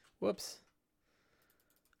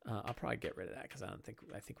 I'll probably get rid of that because I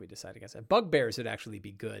think we decided against that. Bugbears would actually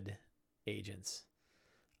be good agents.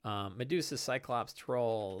 Medusa, Cyclops,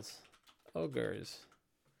 Trolls, Ogres,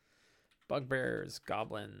 Bugbears,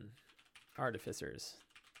 Goblin, Artificers.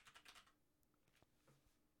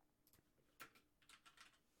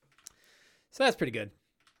 So that's pretty good.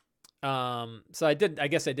 So I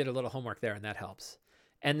guess I did a little homework there, and that helps.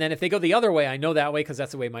 And then if they go the other way, I know that way because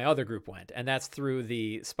that's the way my other group went, and that's through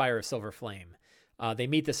the Spire of Silver Flame. They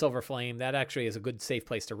meet the Silver Flame. That actually is a good, safe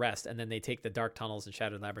place to rest. And then they take the Dark Tunnels and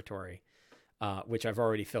Shattered Laboratory, which I've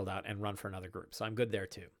already filled out, and run for another group. So I'm good there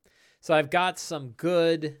too. So I've got some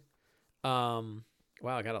good, wow,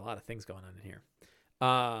 I got a lot of things going on in here.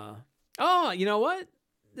 Oh, you know what?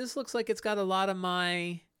 This looks like it's got a lot of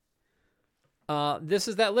my, this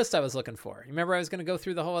is that list I was looking for. Remember I was going to go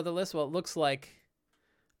through the whole other list? Well, it looks like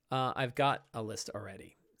I've got a list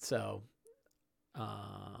already. So,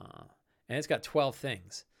 and it's got 12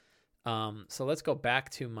 things. So let's go back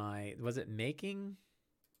to was it making?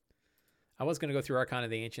 I was going to go through Arcana of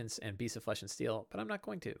the Ancients and Beasts of Flesh and Steel, but I'm not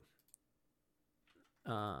going to.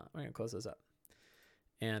 We're going to close those up.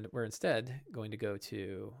 And we're instead going to go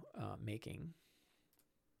to making.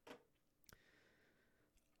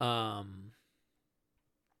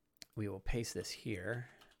 We will paste this here.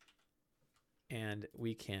 And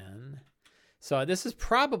we can. So this is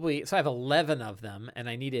probably, so I have 11 of them, and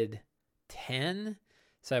I needed 10.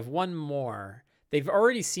 So I have one more. They've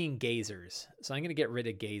already seen gazers. So I'm going to get rid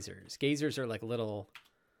of gazers. Gazers are like little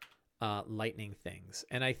lightning things.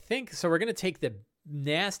 And I think, so we're going to take the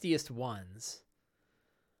nastiest ones.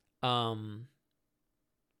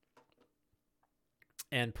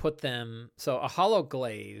 and put them. So a Hollow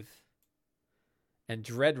Glaive and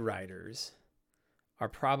Dread Riders are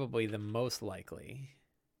probably the most likely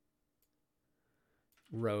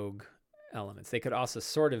rogue elements. They could also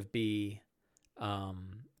sort of be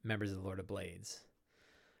members of the Lord of Blades.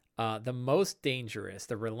 The most dangerous,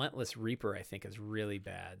 the Relentless Reaper, I think is really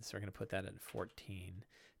bad. So we're going to put that at 14.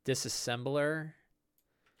 Disassembler.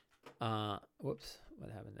 Whoops,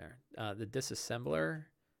 what happened there? The Disassembler.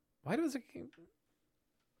 Why does it...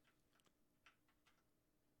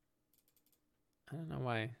 I don't know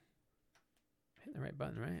why. Hitting the right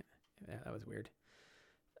button, right? Yeah, that was weird.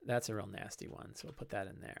 That's a real nasty one, so we'll put that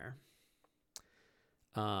in there.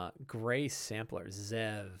 Gray Sampler,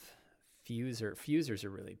 Zev, Fuser. Fusers are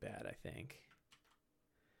really bad, I think.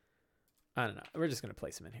 I don't know. We're just going to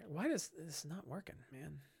place them in here. Why does this not working,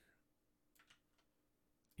 man?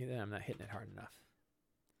 Either I'm not hitting it hard enough.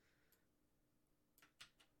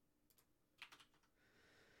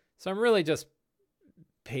 So I'm really just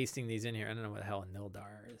pasting these in here. I don't know what the hell a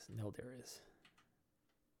Nildir is.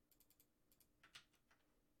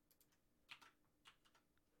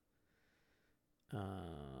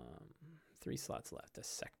 3 slots left. A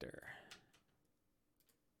Sector.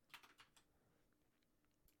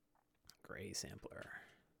 Gray Sampler.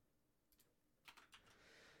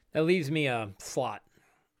 That leaves me a slot.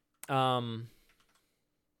 I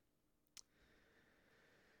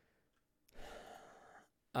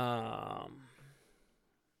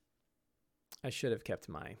should have kept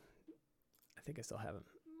my... I think I still have them.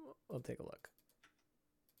 We'll take a look.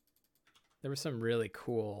 There was some really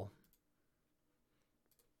cool...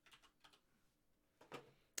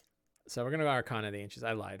 So we're going to go Arcana of the Ancients.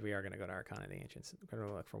 I lied. We are going to go to Arcana of the Ancients. We're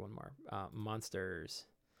going to look for one more. Monsters.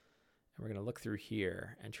 And we're going to look through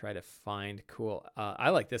here and try to find cool... I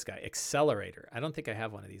like this guy. Accelerator. I don't think I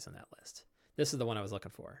have one of these on that list. This is the one I was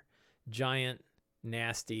looking for. Giant,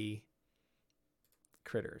 nasty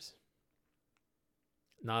critters.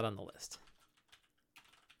 Not on the list.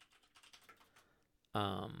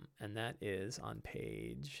 And that is on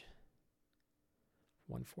page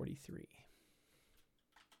 143.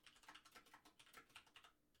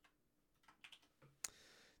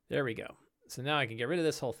 There we go. So now I can get rid of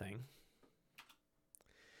this whole thing.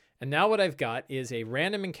 And now what I've got is a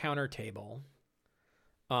random encounter table.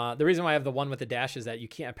 The reason why I have the one with the dash is that you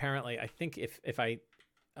can't apparently, I think if I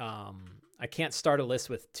can't start a list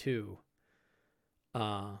with 2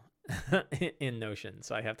 in Notion.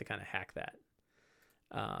 So I have to kind of hack that.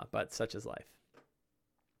 But such is life.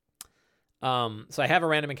 So I have a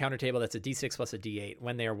random encounter table that's a D6 plus a D8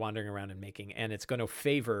 when they are wandering around and making, and it's going to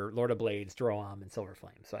favor Lord of Blades, Droam, and Silver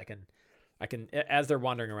Flame. So I can, as they're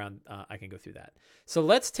wandering around, I can go through that. So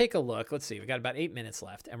let's take a look. Let's see. We got about 8 minutes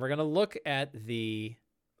left, and we're going to look at the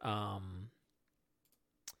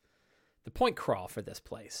point crawl for this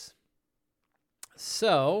place.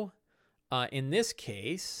 So in this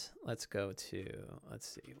case, let's see.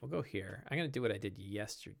 We'll go here. I'm going to do what I did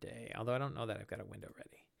yesterday, although I don't know that I've got a window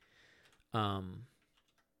ready.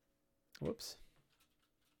 Whoops.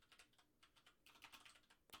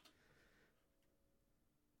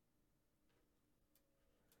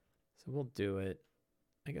 So we'll do it.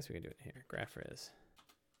 I guess we can do it here. Graph Riz.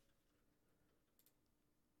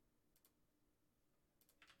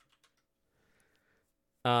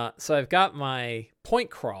 So I've got my point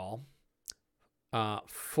crawl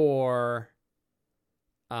for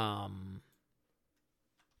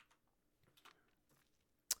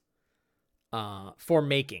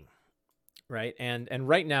making, right? And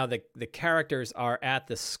right now the characters are at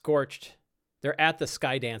the Scorched, they're at the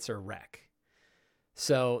Skydancer wreck.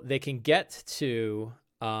 So they can get to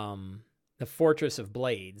the Fortress of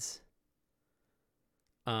Blades.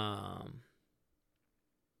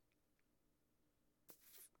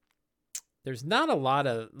 There's not a lot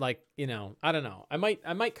of, like, you know, I don't know. I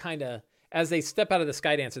might kind of, as they step out of the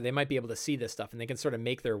Skydancer, they might be able to see this stuff and they can sort of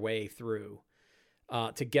make their way through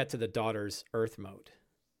to get to the Daughter's Earth mode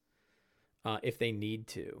if they need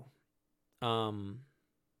to.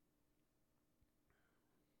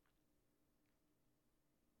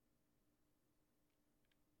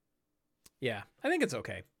 Yeah, I think it's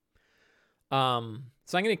okay. So I'm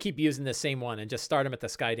going to keep using the same one and just start them at the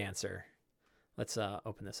Skydancer. Let's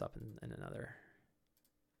open this up in another.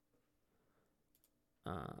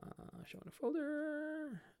 Show in a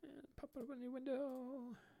folder and pop up a new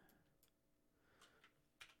window.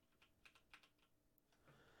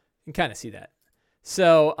 You can kind of see that.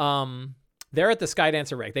 So they're at the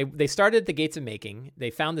Skydancer wreck. They started at the Gates of Making. They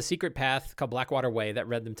found the secret path called Blackwater Way that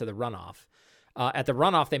led them to the runoff. At the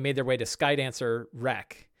runoff, they made their way to Skydancer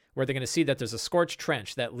wreck, where they're going to see that there's a scorched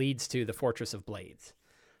trench that leads to the Fortress of Blades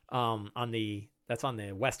on the That's on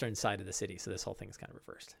the western side of the city, so this whole thing is kind of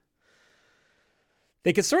reversed.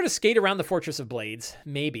 They could sort of skate around the Fortress of Blades,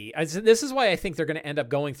 maybe. This is why I think they're going to end up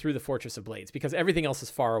going through the Fortress of Blades, because everything else is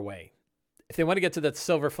far away. If they want to get to the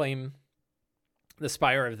Silver Flame, the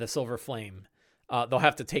Spire of the Silver Flame, they'll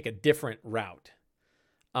have to take a different route.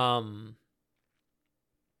 And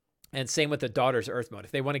same with the Daughter's Earth Moat.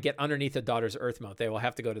 If they want to get underneath the Daughter's Earth Moat, they will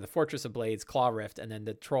have to go to the Fortress of Blades, Claw Rift, and then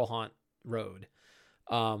the Trollhaunt Road.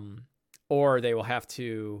 Or they will have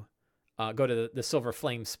to go to the Silver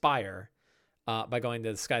Flame Spire, by going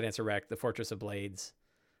to the Skydancer Wreck, the Fortress of Blades,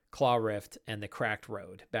 Claw Rift, and the Cracked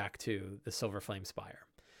Road back to the Silver Flame Spire.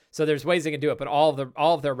 So there's ways they can do it, but all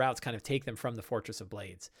of their routes kind of take them from the Fortress of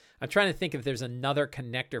Blades. I'm trying to think if there's another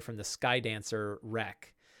connector from the Skydancer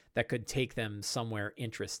Wreck that could take them somewhere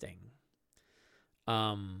interesting.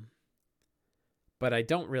 But I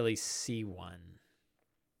don't really see one,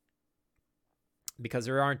 because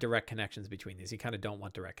there aren't direct connections between these. You kind of don't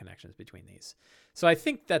want direct connections between these. So I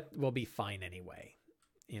think that will be fine anyway.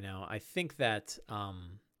 I think that I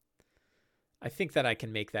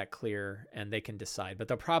can make that clear and they can decide, but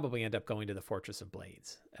they'll probably end up going to the Fortress of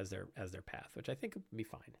Blades as their path, which I think would be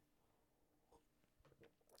fine.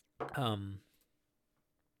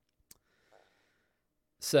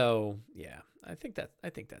 So yeah, I think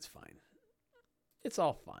that's fine. It's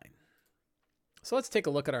all fine. So let's take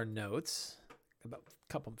a look at our notes. About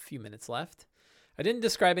a few minutes left. I didn't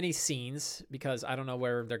describe any scenes because I don't know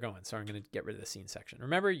where they're going, so I'm going to get rid of the scene section.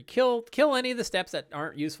 Remember, you kill any of the steps that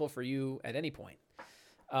aren't useful for you at any point.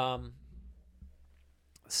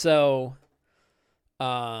 So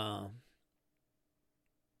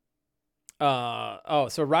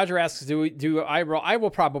Roger asks, do I roll? I will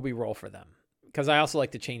probably roll for them, because I also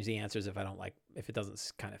like to change the answers if it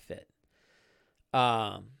doesn't kind of fit.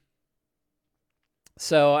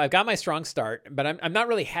 So I've got my strong start, but I'm not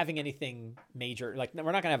really having anything major. Like, we're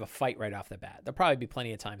not going to have a fight right off the bat. There'll probably be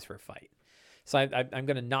plenty of times for a fight. So I'm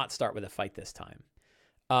going to not start with a fight this time.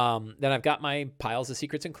 Then I've got my piles of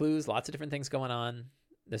secrets and clues, lots of different things going on.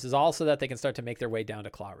 This is all so that they can start to make their way down to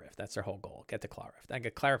Claw Rift. That's their whole goal, get to Claw Rift. I can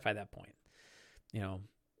clarify that point.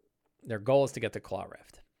 Their goal is to get to Claw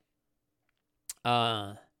Rift.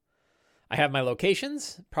 I have my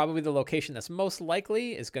locations. Probably the location that's most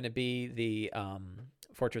likely is going to be the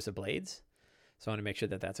Fortress of Blades. So I want to make sure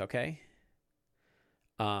that that's okay.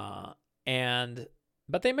 But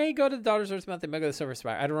they may go to the Daughter's Earth Moat. They may go to the Silver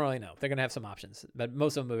Spire. I don't really know. They're going to have some options. But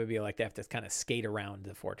most of them would be like they have to kind of skate around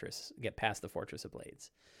the fortress, get past the Fortress of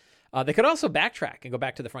Blades. They could also backtrack and go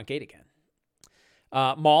back to the front gate again.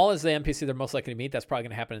 Maul is the NPC they're most likely to meet. That's probably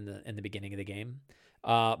going to happen in the beginning of the game.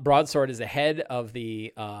 Broadsword is the head of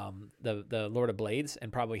the Lord of Blades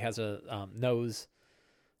and probably has a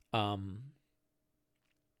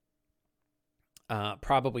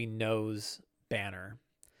probably knows Banner.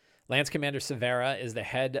 Lance Commander Severa is the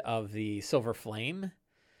head of the Silver Flame.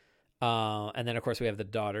 And then, of course, we have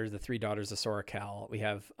the three daughters of Soracal. We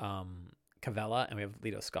have Cavella, and we have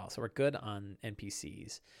Leto Skull. So we're good on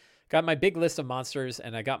NPCs. Got my big list of monsters,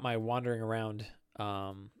 and I got my wandering around,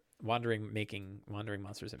 wandering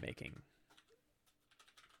monsters and making,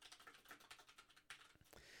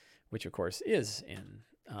 which, of course, is in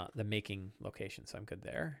the making location. So I'm good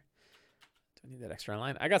there. Don't need that extra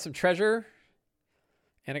line. I got some treasure.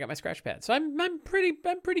 And I got my scratch pad. So I'm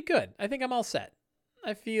pretty good. I think I'm all set.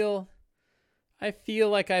 I feel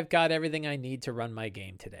like I've got everything I need to run my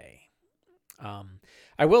game today. I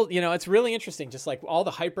will, it's really interesting, just like all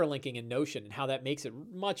the hyperlinking in Notion and how that makes it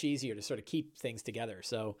much easier to sort of keep things together.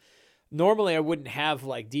 So normally I wouldn't have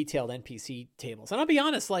like detailed NPC tables. And I'll be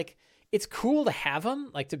honest, like it's cool to have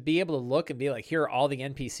them, like to be able to look and be like, here are all the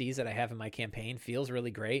NPCs that I have in my campaign. Feels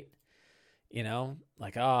really great.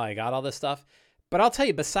 Like, oh, I got all this stuff. But I'll tell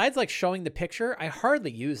you, besides like showing the picture, I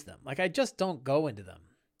hardly use them. Like I just don't go into them,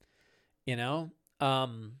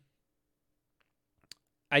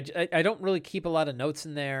 I don't really keep a lot of notes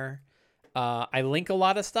in there. I link a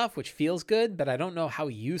lot of stuff, which feels good, but I don't know how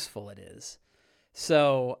useful it is.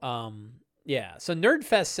 So, yeah. So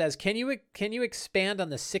Nerdfest says, can you expand on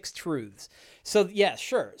the 6 truths? So yeah,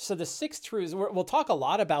 sure. So the 6 truths, we'll talk a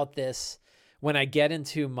lot about this when I get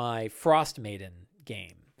into my Frost Maiden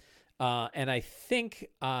game. And I think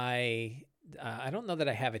I don't know that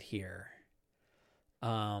I have it here.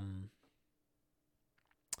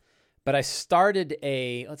 But I started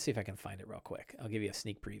let's see if I can find it real quick. I'll give you a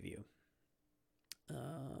sneak preview.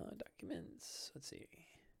 Documents, let's see.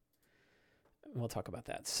 We'll talk about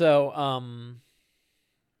that. So,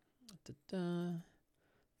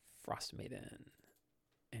 Frost Maiden,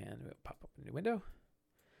 and we'll pop up a new window.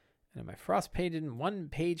 And my Frost Maiden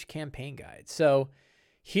 1-page campaign guide. So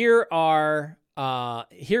here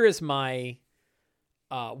is my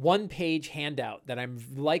 1-page handout that I'm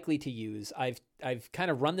likely to use. I've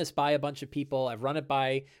kind of run this by a bunch of people. I've run it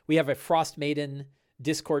by, we have a Frost Maiden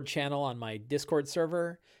Discord channel on my Discord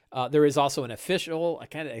server. There is also an official,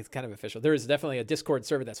 it's kind of official. There is definitely a Discord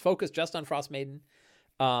server that's focused just on Frost Maiden.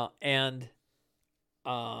 So I've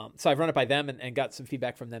run it by them and got some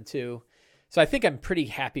feedback from them too. So I think I'm pretty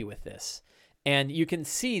happy with this. And you can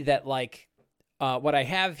see that what I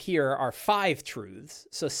have here are 5 truths.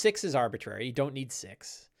 So 6 is arbitrary. You don't need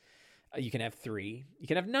 6. You can have 3. You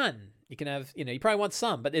can have none. You can have, you probably want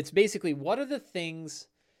some, but it's basically what are the things.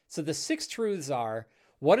 So the 6 truths are,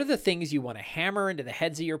 what are the things you want to hammer into the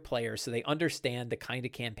heads of your players so they understand the kind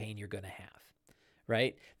of campaign you're going to have,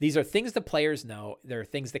 right? These are things the players know. They're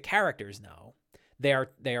things the characters know. They are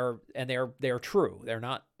true. They're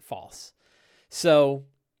not false. So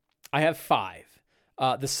I have 5.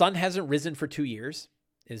 The sun hasn't risen for 2 years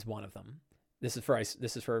is one of them. This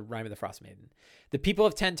is for Rime of the Frost Maiden. The people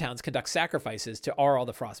of 10 towns conduct sacrifices to Aurel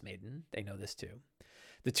the Frost Maiden. They know this too.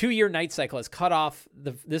 The 2-year night cycle has cut off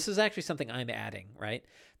this is actually something I'm adding, right?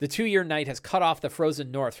 The 2-year night has cut off the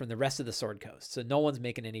frozen north from the rest of the Sword Coast. So no one's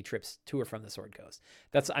making any trips to or from the Sword Coast.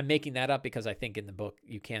 I'm making that up because I think in the book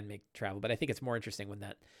you can make travel, but I think it's more interesting when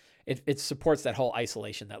it supports that whole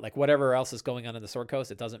isolation that whatever else is going on in the Sword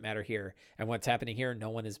Coast, it doesn't matter here. And what's happening here,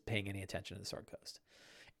 no one is paying any attention to the Sword Coast.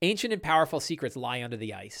 Ancient and powerful secrets lie under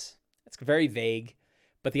the ice. It's very vague,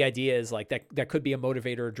 but the idea is that could be a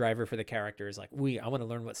motivator or driver for the characters. I want to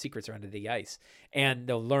learn what secrets are under the ice, and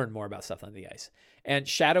they'll learn more about stuff under the ice. And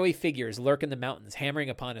shadowy figures lurk in the mountains, hammering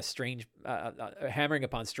upon strange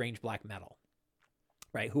black metal.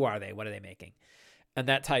 Right? Who are they? What are they making? And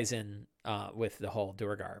that ties in with the whole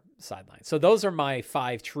Duergar sideline. So those are my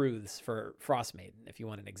 5 truths for Frost Maiden, if you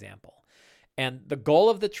want an example. And the goal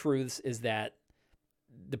of the truths is that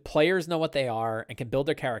the players know what they are and can build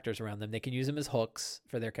their characters around them. They can use them as hooks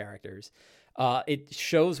for their characters. It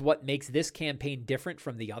shows what makes this campaign different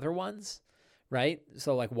from the other ones, right?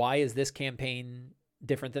 So why is this campaign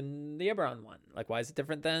different than the Eberron one? Why is it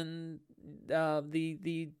different than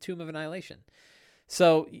the Tomb of Annihilation?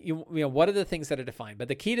 So, what are the things that are defined? But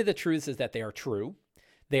the key to the truths is that they are true.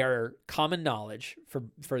 They are common knowledge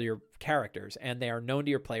for your characters, and they are known to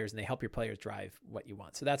your players, and they help your players drive what you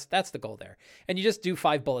want. So that's the goal there. And you just do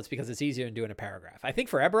 5 bullets because it's easier than doing a paragraph. I think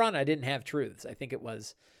for Eberron, I didn't have truths. I think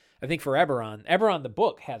for Eberron, the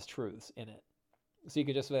book has truths in it. So you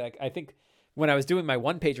could just I think when I was doing my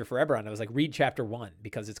 1-pager for Eberron, I was read chapter 1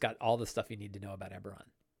 because it's got all the stuff you need to know about Eberron.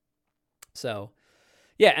 So,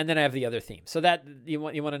 yeah, and then I have the other theme. So that you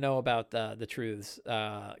want to know about the truths.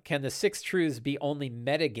 Can the 6 truths be only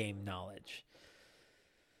metagame knowledge?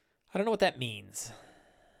 I don't know what that means.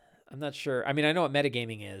 I'm not sure. I mean, I know what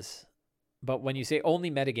metagaming is, but when you say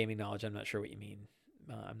only metagaming knowledge, I'm not sure what you mean.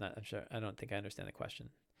 I'm sure. I don't think I understand the question.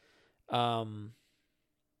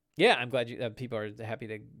 Yeah, I'm glad people are happy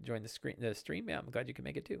to join the stream. Yeah, I'm glad you can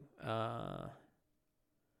make it too.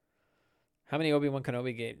 How many Obi-Wan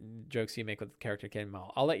Kenobi jokes do you make with character Ken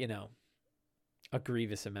Maul? I'll let you know. A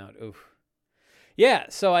grievous amount. Oof. Yeah,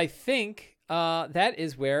 so I think that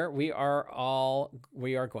is where we are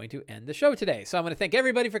going to end the show today. So I'm going to thank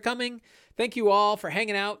everybody for coming. Thank you all for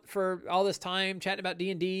hanging out for all this time, chatting about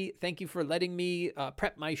D&D. Thank you for letting me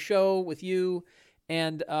prep my show with you.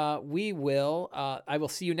 And I will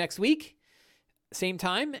see you next week. Same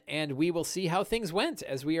time, and we will see how things went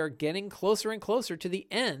as we are getting closer and closer to the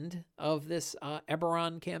end of this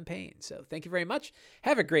Eberron campaign. So thank you very much.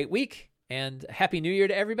 Have a great week, and Happy New Year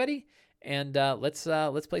to everybody. And let's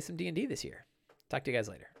play some D&D this year. Talk to you guys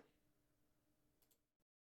later.